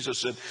asked Jesus,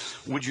 said,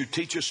 would you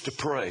teach us to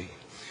pray?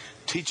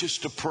 teach us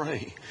to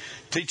pray.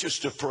 Teach us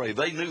to pray.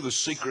 They knew the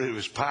secret of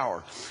his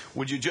power.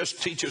 Would you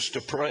just teach us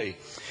to pray?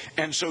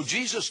 And so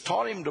Jesus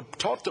taught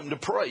them to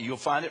pray. You'll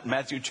find it in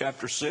Matthew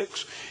chapter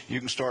 6. You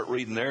can start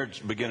reading there. It's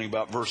beginning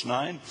about verse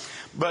 9.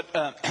 But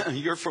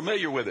you're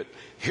familiar with it.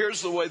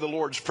 Here's the way the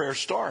Lord's Prayer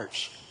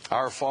starts.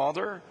 Our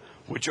Father,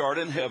 which art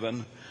in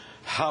heaven,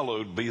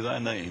 hallowed be thy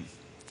name.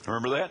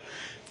 Remember that?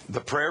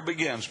 The prayer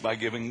begins by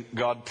giving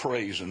God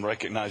praise and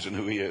recognizing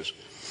who he is.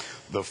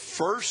 The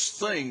first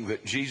thing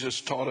that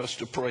Jesus taught us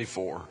to pray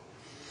for,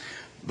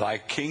 thy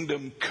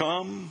kingdom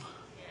come,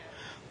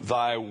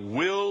 thy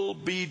will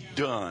be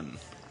done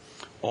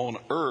on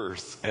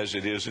earth as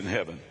it is in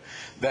heaven.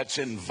 That's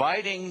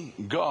inviting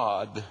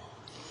God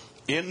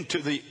into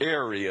the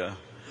area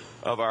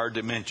of our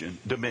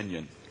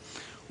dominion.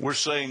 We're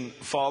saying,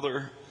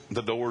 Father,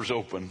 the door's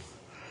open.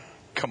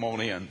 Come on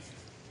in.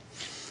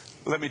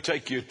 Let me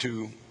take you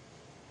to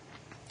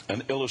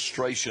an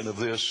illustration of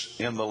this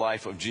in the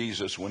life of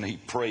Jesus when he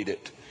prayed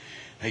it.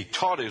 He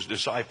taught his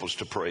disciples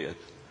to pray it,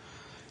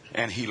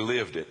 and he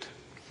lived it.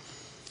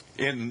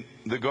 In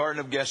the Garden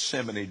of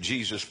Gethsemane,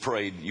 Jesus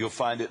prayed. You'll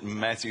find it in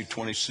Matthew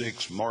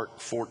 26, Mark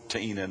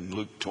 14, and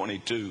Luke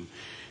 22,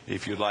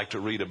 if you'd like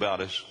to read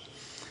about it.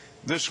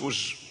 This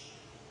was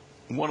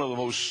one of the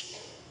most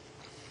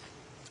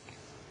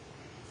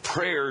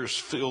prayers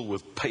filled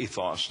with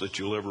pathos that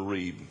you'll ever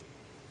read.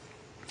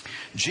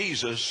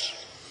 Jesus,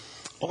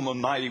 on the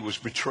night he was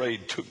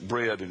betrayed, took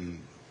bread and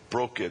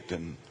broke it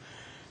and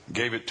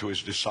gave it to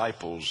his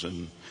disciples,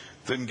 and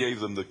then gave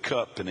them the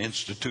cup and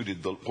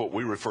instituted what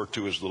we refer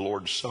to as the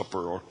Lord's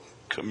Supper or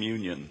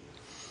communion.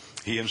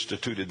 He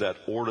instituted that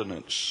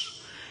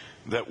ordinance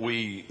that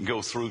we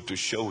go through to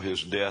show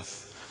his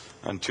death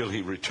until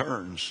he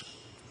returns.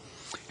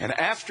 And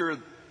after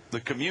the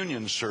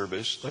communion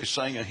service, they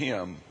sang a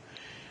hymn,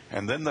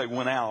 and then they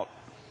went out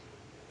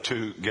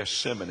to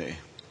Gethsemane,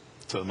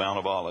 to the Mount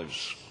of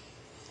Olives.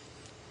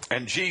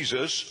 And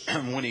Jesus,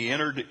 when he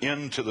entered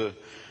into the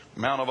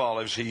Mount of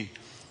Olives, he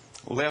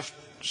left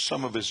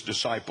some of his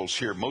disciples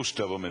here, most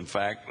of them, in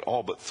fact,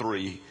 all but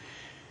 3.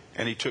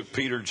 And he took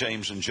Peter,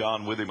 James, and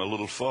John with him a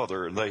little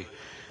further. And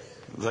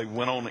they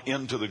went on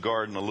into the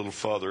garden a little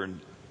further.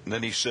 And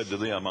then he said to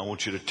them, I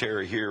want you to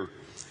tarry here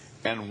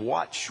and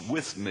watch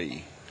with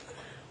me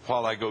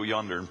while I go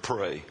yonder and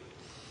pray.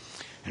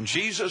 And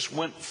Jesus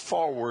went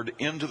forward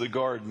into the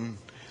garden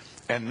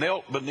and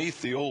knelt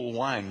beneath the old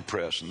wine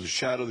press, in the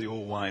shadow of the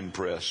old wine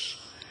press,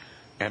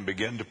 and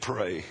began to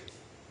pray.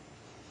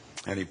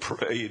 And he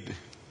prayed,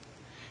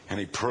 and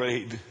he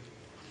prayed,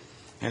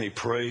 and he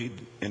prayed,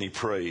 and he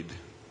prayed.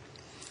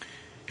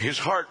 His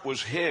heart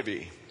was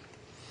heavy.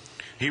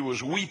 He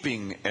was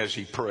weeping as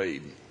he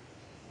prayed.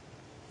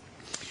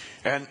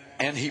 And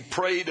he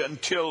prayed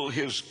until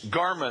his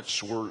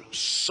garments were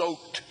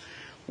soaked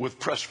with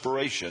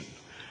perspiration.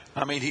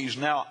 I mean, he's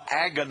now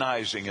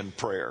agonizing in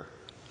prayer.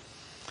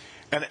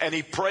 And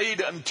he prayed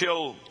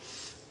until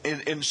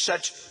in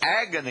such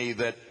agony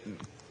that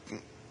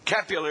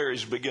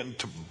capillaries began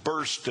to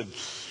burst,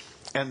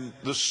 and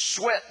the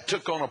sweat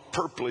took on a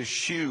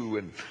purplish hue,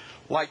 and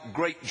like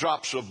great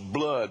drops of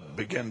blood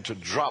began to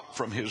drop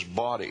from his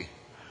body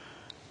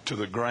to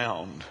the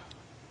ground.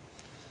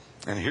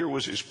 And here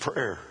was his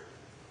prayer.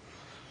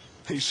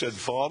 He said,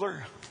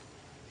 Father,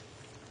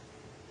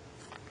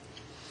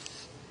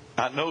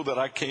 I know that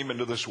I came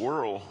into this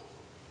world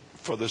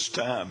for this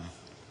time,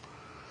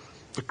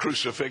 the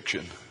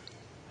crucifixion.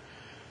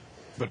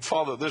 But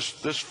Father, this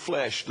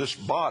flesh, this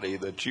body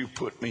that you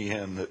put me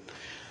in, that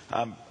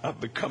I've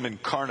become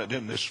incarnate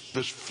in, this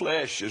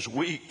flesh is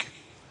weak.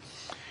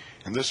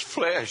 And this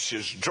flesh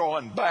is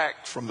drawing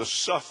back from the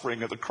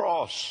suffering of the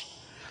cross.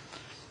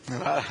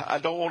 And I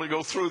don't want to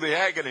go through the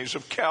agonies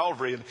of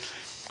Calvary. And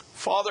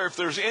Father, if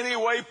there's any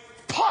way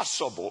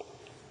possible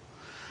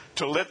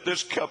to let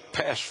this cup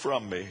pass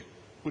from me,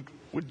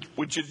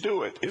 would you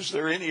do it? Is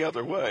there any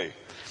other way?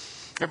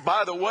 And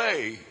by the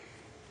way,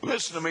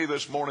 listen to me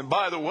this morning.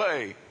 By the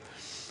way,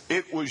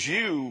 it was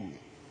you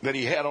that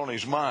he had on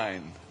his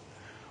mind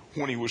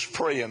when he was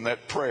praying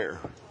that prayer.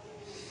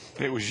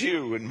 It was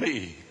you and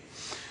me.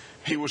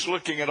 He was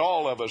looking at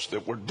all of us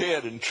that were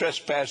dead in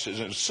trespasses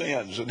and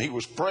sins, and he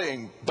was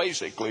praying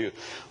basically,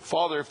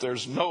 Father, if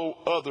there's no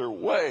other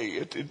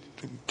way,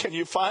 can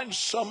you find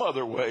some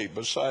other way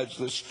besides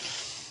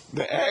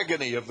the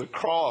agony of the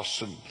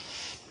cross, and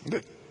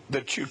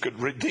that you could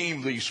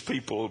redeem these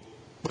people?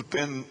 But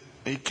then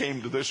he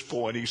came to this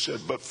point. He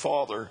said, but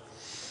Father,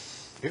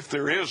 if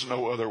there is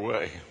no other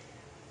way,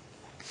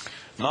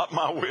 not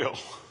my will.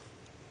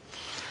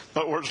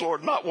 In other words,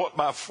 Lord, not what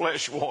my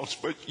flesh wants,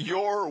 but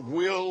your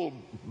will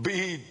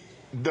be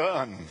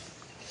done.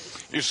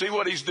 You see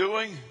what he's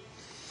doing?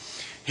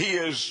 He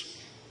is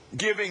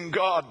giving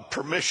God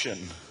permission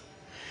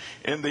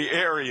in the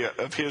area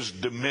of his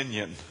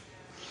dominion.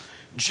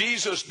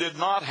 Jesus did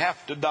not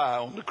have to die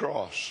on the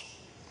cross,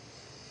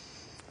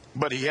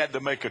 but he had to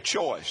make a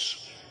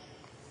choice.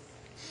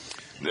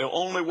 The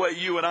only way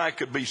you and I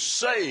could be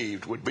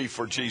saved would be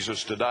for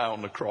Jesus to die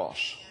on the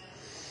cross.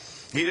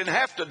 He didn't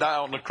have to die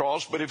on the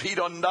cross, but if he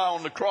doesn't die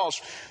on the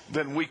cross,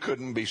 then we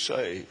couldn't be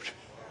saved.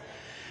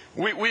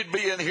 We'd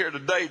be in here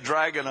today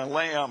dragging a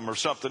lamb or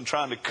something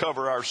trying to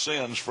cover our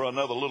sins for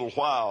another little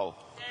while.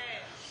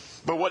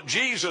 But what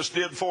Jesus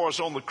did for us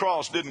on the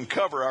cross didn't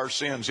cover our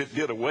sins. It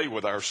did away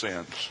with our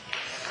sins.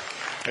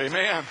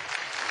 Amen.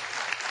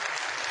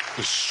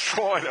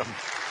 Destroyed them.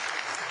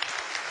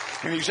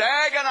 And he's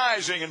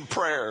agonizing in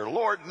prayer.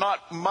 Lord,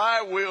 not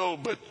my will,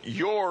 but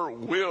your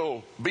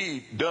will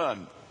be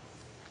done.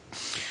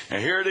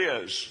 And here it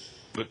is.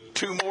 The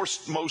two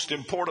most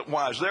important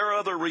whys. There are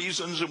other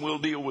reasons, and we'll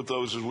deal with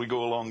those as we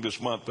go along this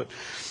month. But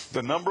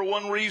the number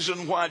one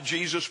reason why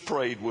Jesus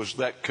prayed was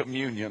that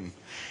communion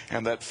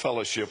and that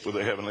fellowship with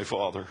the Heavenly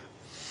Father.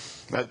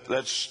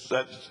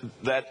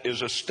 That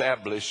is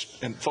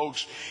established. And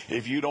folks,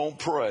 if you don't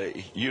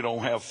pray, you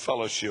don't have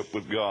fellowship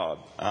with God.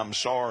 I'm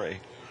sorry.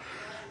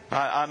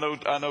 I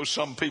know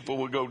some people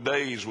will go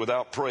days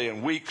without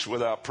praying, weeks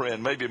without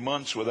praying, maybe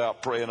months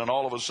without praying, and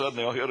all of a sudden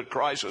they'll hit a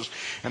crisis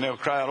and they'll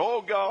cry out, "Oh,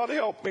 God,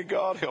 help me,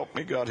 God, help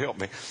me, God, help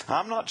me."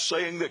 I'm not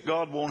saying that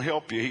God won't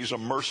help you. He's a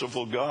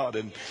merciful God,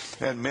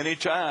 and many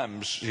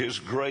times His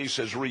grace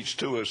has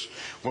reached to us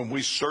when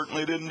we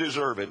certainly didn't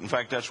deserve it. In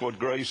fact, that's what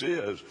grace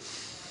is.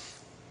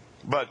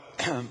 But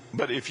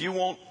if you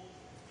want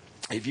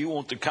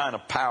the kind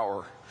of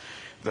power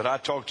that I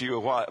talked to you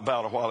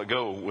about a while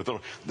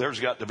ago, there's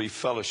got to be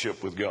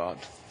fellowship with God.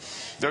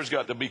 There's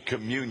got to be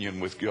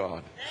communion with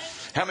God.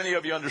 How many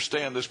of you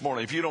understand this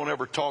morning, if you don't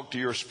ever talk to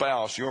your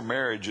spouse, your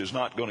marriage is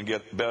not going to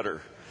get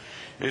better.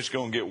 It's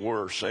going to get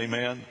worse.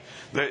 Amen.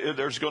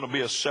 There's going to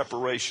be a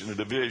separation, a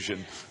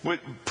division.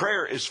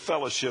 Prayer is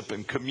fellowship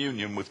and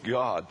communion with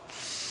God.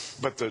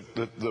 But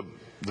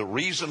the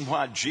reason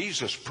why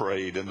Jesus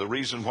prayed and the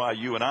reason why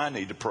you and I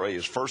need to pray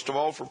is, first of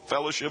all, for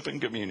fellowship and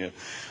communion.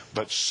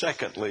 But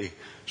secondly,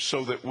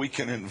 so that we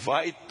can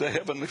invite the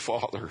Heavenly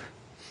Father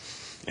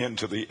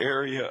into the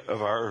area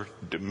of our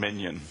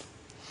dominion.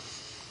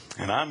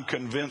 And I'm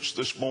convinced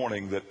this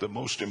morning that the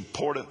most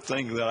important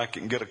thing that I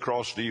can get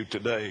across to you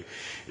today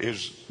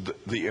is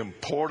the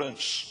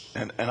importance,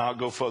 and I'll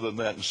go further than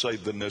that and say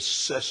the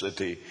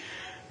necessity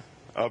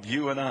of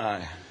you and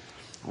I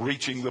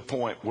reaching the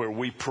point where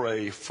we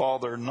pray,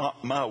 "Father,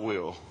 not my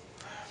will,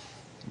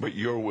 but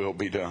your will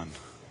be done.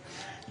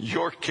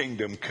 Your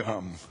kingdom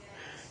come.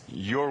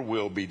 Your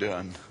will be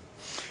done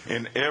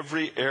in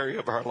every area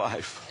of our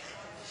life."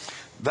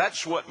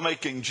 That's what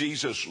making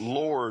Jesus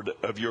Lord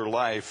of your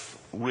life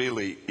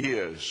really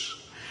is.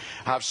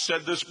 I've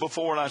said this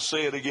before and I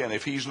say it again.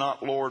 If He's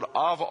not Lord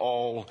of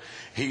all,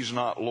 He's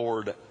not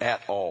Lord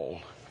at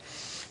all.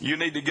 You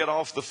need to get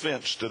off the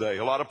fence today.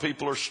 A lot of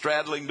people are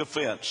straddling the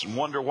fence and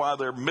wonder why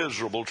they're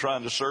miserable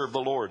trying to serve the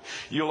Lord.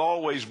 You'll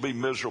always be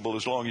miserable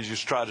as long as you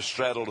try to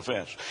straddle the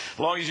fence. As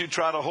long as you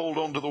try to hold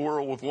on to the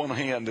world with one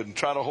hand and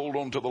try to hold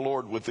on to the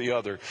Lord with the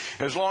other.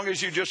 As long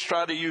as you just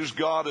try to use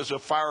God as a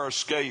fire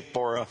escape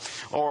or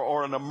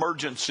an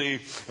emergency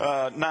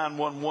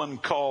 911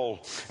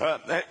 call.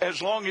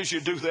 As long as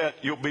you do that,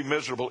 you'll be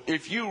miserable.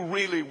 If you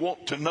really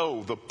want to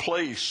know the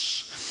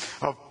place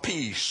of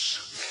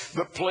peace,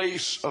 the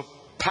place of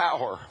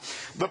power,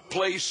 the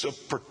place of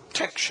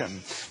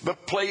protection, the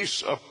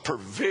place of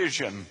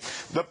provision,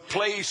 the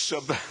place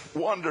of the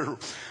wonder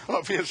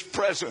of His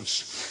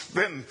presence,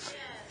 then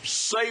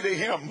say to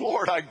Him,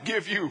 "Lord, I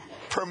give you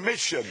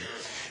permission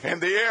in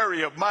the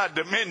area of my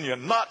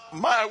dominion. Not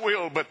my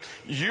will, but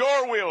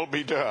your will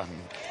be done."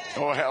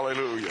 Oh,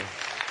 hallelujah.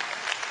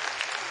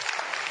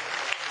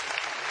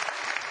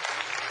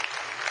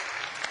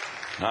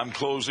 I'm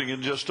closing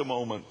in just a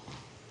moment.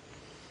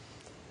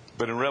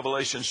 But in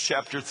Revelation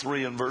chapter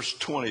 3 and verse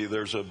 20,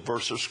 there's a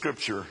verse of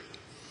Scripture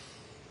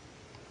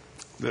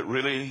that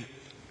really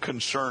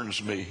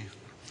concerns me.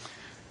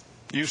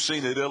 You've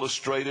seen it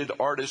illustrated.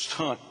 Artist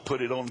Hunt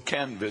put it on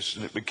canvas,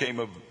 and it became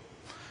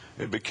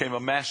a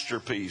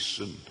masterpiece.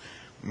 And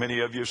many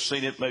of you have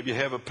seen it. Maybe you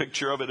have a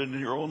picture of it in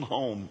your own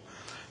home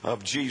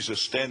of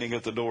Jesus standing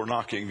at the door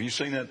knocking. Have you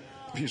seen that?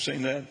 Have you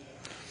seen that?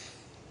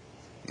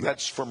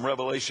 That's from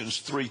Revelation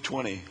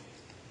 3:20.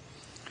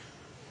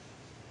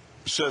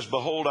 It says,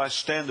 "Behold, I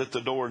stand at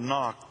the door and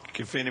knock.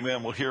 If any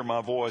man will hear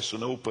my voice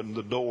and open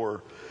the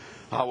door,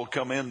 I will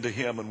come in to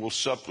him and will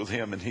sup with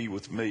him and he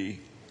with me."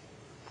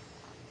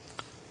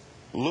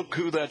 Look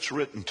who that's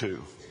written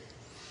to.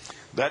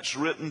 That's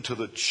written to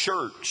the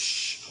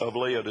church of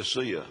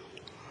Laodicea.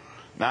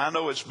 Now, I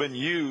know it's been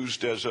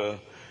used as a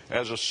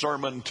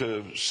sermon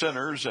to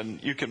sinners,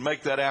 and you can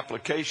make that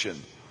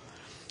application.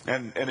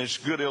 And it's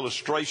good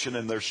illustration,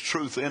 and there's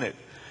truth in it.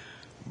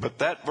 But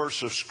that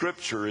verse of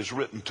Scripture is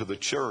written to the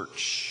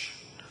church.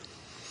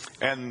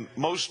 And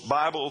most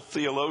Bible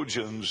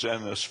theologians,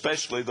 and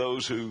especially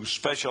those who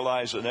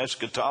specialize in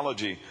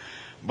eschatology,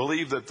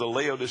 believe that the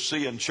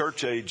Laodicean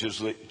church age is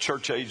the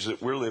church age that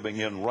we're living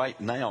in right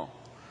now.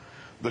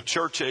 The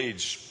church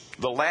age,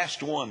 the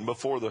last one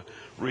before the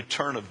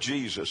return of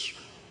Jesus,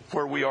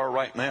 where we are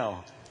right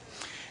now.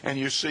 And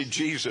you see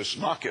Jesus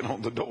knocking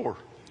on the door.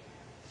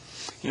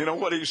 You know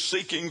what He's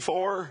seeking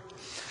for?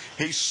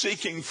 He's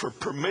seeking for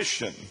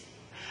permission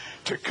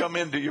to come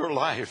into your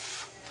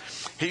life.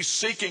 He's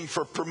seeking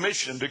for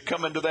permission to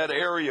come into that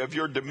area of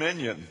your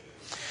dominion.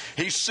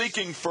 He's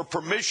seeking for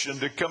permission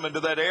to come into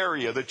that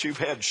area that you've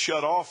had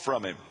shut off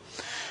from him.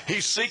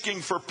 He's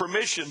seeking for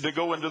permission to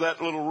go into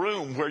that little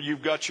room where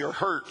you've got your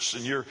hurts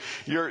and your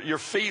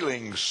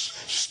feelings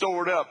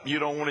stored up you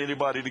don't want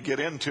anybody to get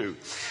into.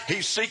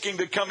 He's seeking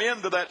to come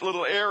into that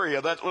little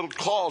area, that little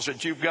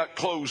closet you've got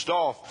closed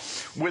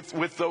off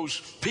with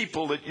those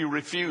people that you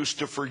refuse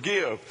to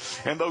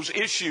forgive and those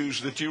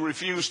issues that you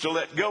refuse to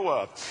let go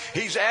of.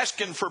 He's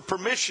asking for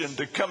permission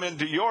to come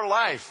into your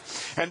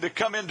life and to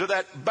come into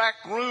that back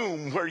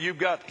room where you've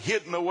got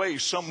hidden away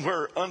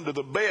somewhere under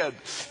the bed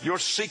your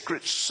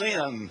secret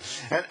sin.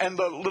 And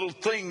the little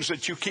things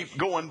that you keep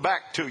going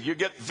back to. You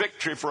get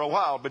victory for a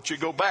while, but you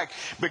go back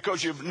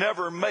because you've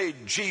never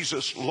made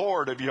Jesus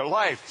Lord of your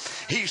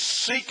life. He's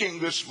seeking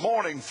this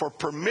morning for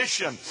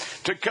permission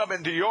to come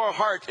into your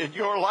heart and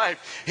your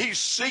life. He's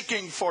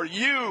seeking for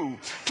you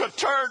to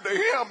turn to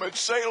him and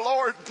say,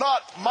 Lord,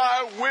 not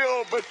my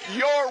will, but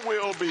your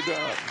will be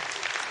done.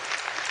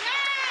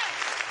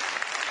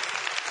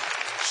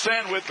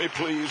 Stand with me,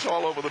 please,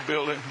 all over the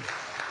building.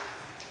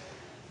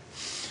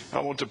 I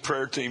want the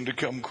prayer team to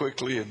come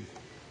quickly, and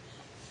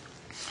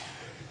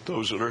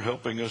those that are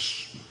helping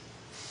us,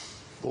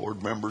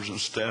 board members and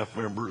staff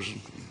members and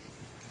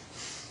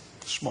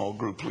small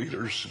group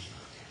leaders.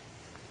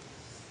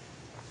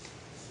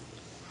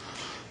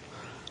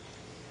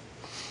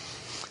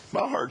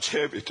 My heart's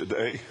heavy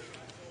today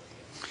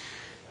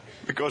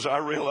because I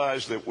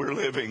realize that we're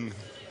living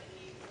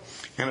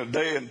in a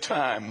day and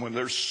time when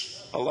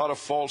there's a lot of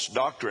false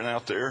doctrine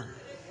out there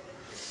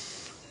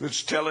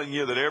that's telling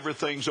you that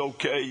everything's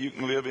okay, you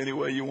can live any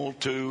way you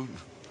want to,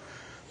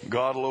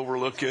 God will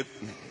overlook it,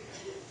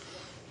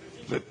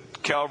 that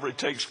Calvary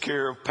takes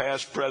care of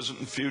past, present,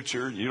 and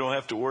future, you don't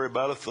have to worry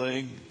about a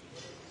thing.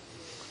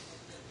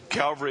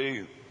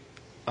 Calvary,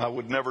 I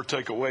would never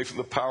take away from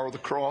the power of the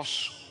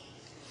cross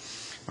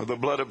or the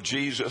blood of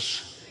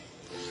Jesus,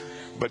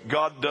 but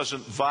God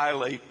doesn't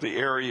violate the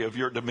area of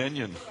your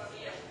dominion.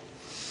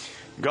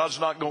 God's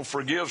not going to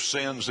forgive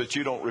sins that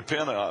you don't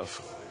repent of.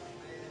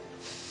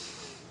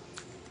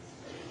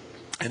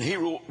 And he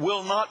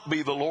will not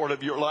be the Lord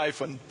of your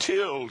life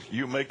until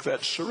you make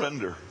that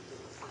surrender,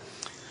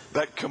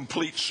 that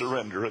complete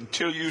surrender,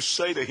 until you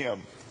say to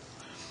him,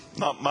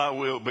 not my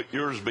will, but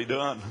yours be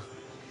done.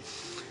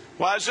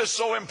 Why is this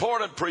so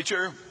important,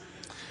 preacher?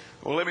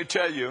 Well, let me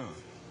tell you,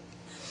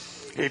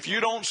 if you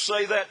don't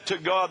say that to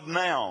God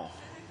now,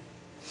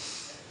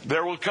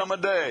 there will come a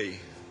day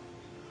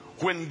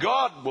when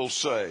God will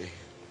say,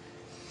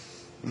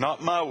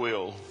 not my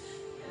will,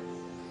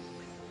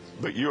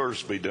 but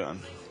yours be done.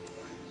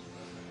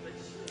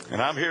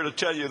 And I'm here to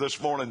tell you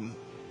this morning,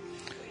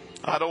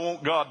 I don't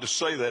want God to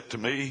say that to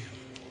me.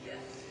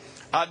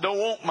 I don't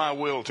want my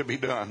will to be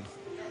done.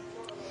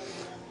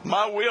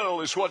 My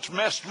will is what's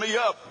messed me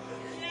up.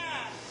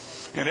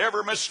 And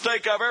every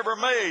mistake I've ever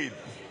made,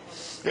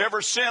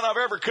 every sin I've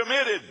ever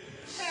committed,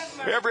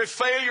 every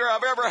failure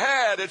I've ever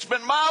had, it's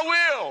been my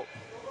will.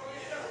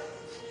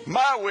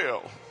 My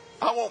will.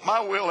 I want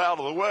my will out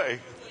of the way.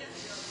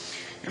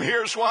 And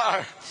here's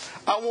why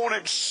I want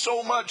it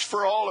so much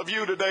for all of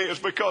you today, is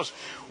because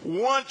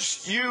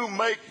once you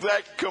make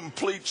that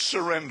complete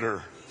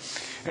surrender,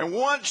 and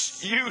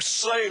once you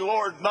say,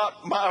 Lord,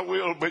 not my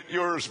will, but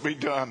yours be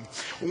done.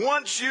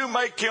 Once you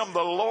make him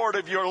the Lord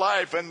of your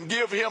life and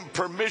give him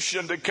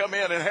permission to come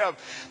in and have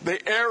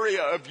the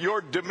area of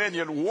your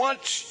dominion,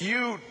 once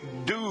you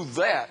do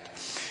that,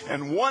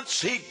 and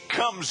once he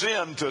comes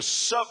in to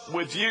sup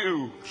with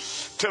you,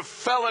 to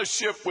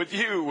fellowship with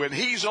you, and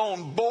he's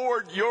on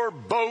board your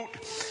boat,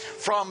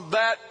 from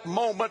that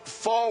moment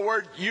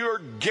forward, you're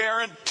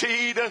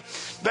guaranteed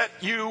that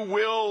you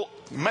will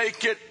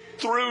make it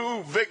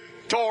through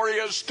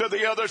victorious to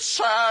the other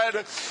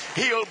side.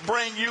 He'll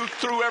bring you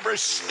through every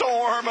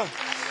storm.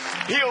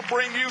 He'll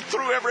bring you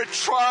through every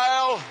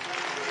trial.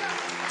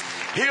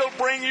 He'll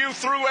bring you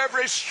through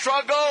every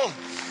struggle.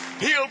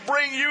 He'll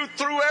bring you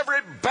through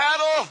every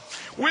battle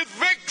with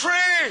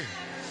victory.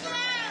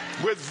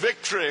 With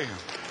victory.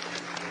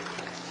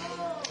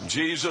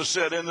 Jesus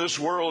said, in this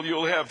world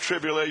you'll have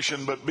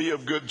tribulation, but be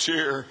of good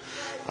cheer.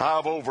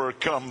 I've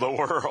overcome the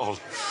world.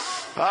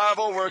 I've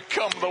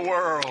overcome the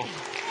world.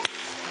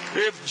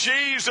 If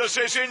Jesus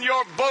is in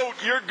your boat,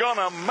 you're going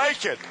to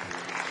make it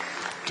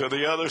to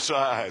the other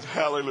side.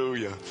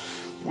 Hallelujah.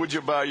 Would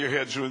you bow your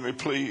heads with me,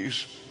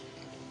 please?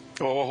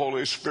 Oh,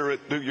 Holy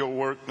Spirit, do your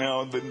work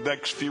now in the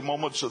next few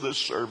moments of this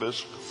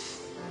service.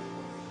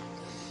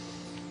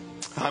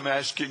 I'm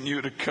asking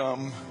you to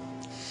come.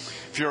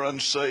 If you're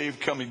unsaved,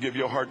 come and give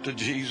your heart to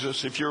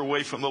Jesus. If you're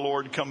away from the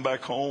Lord, come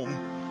back home.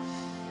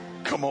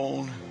 Come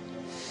on.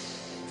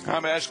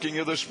 I'm asking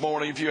you this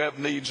morning, if you have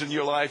needs in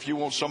your life, you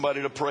want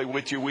somebody to pray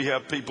with you, we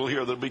have people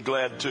here that'll be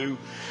glad to.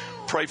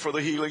 Pray for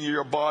the healing of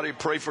your body.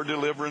 Pray for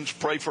deliverance.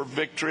 Pray for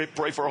victory.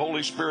 Pray for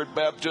Holy Spirit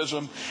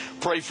baptism.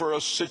 Pray for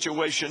a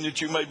situation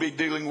that you may be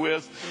dealing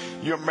with.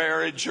 Your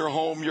marriage, your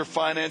home, your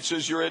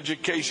finances, your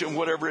education,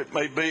 whatever it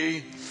may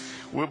be.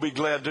 we'll be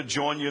glad to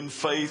join you in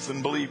faith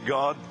and believe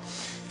God.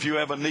 If you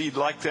have a need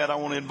like that, I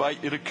want to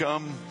invite you to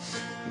come.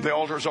 The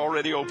altar's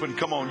already open.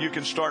 Come on, you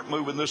can start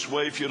moving this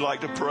way if you'd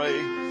like to pray.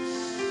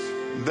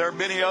 There are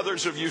many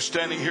others of you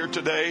standing here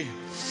today.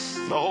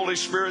 The Holy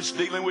Spirit's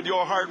dealing with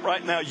your heart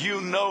right now.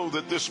 You know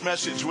that this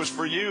message was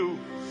for you.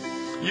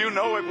 You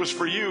know it was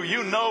for you.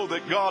 You know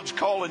that God's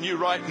calling you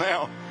right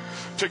now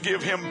to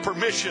give Him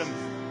permission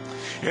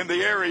in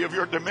the area of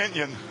your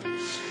dominion.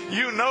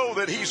 You know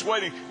that He's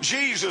waiting.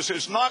 Jesus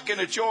is knocking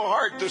at your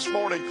heart this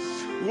morning,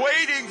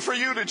 waiting for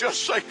you to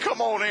just say,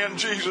 come on in,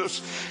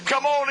 Jesus.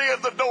 Come on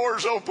in. The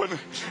door's open.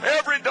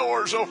 Every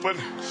door's open.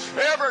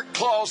 Every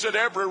closet,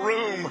 every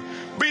room.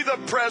 Be the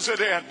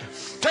president.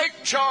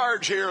 Take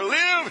charge here.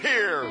 Live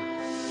here.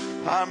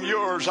 I'm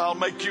yours. I'll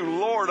make you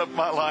Lord of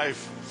my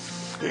life.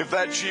 If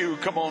that's you,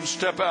 come on,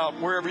 step out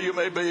wherever you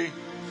may be.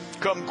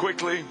 Come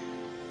quickly.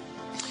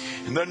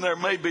 And then there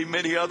may be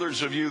many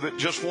others of you that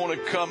just want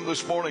to come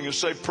this morning and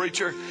say,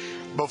 preacher,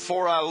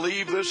 before I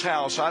leave this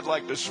house, I'd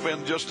like to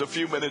spend just a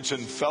few minutes in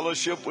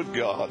fellowship with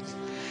God.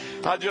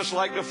 I'd just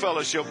like to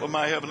fellowship with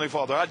my Heavenly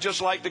Father. I'd just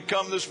like to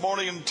come this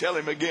morning and tell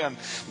Him again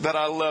that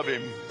I love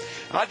Him.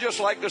 I'd just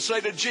like to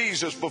say to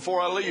Jesus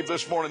before I leave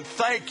this morning,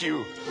 thank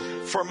you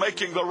for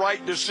making the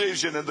right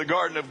decision in the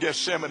Garden of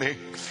Gethsemane.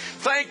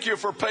 Thank you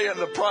for paying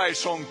the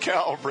price on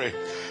Calvary.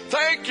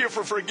 Thank you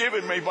for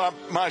forgiving me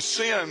my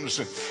sins.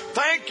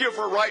 Thank you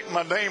for writing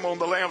my name on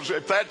the Lamb's.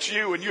 If that's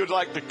you and you'd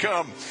like to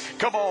come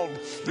on.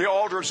 The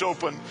altar's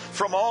open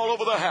from all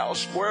over the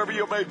house, wherever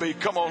you may be.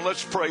 Come on,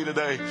 let's pray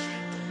today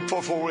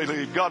before we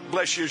leave. God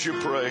bless you as you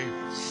pray.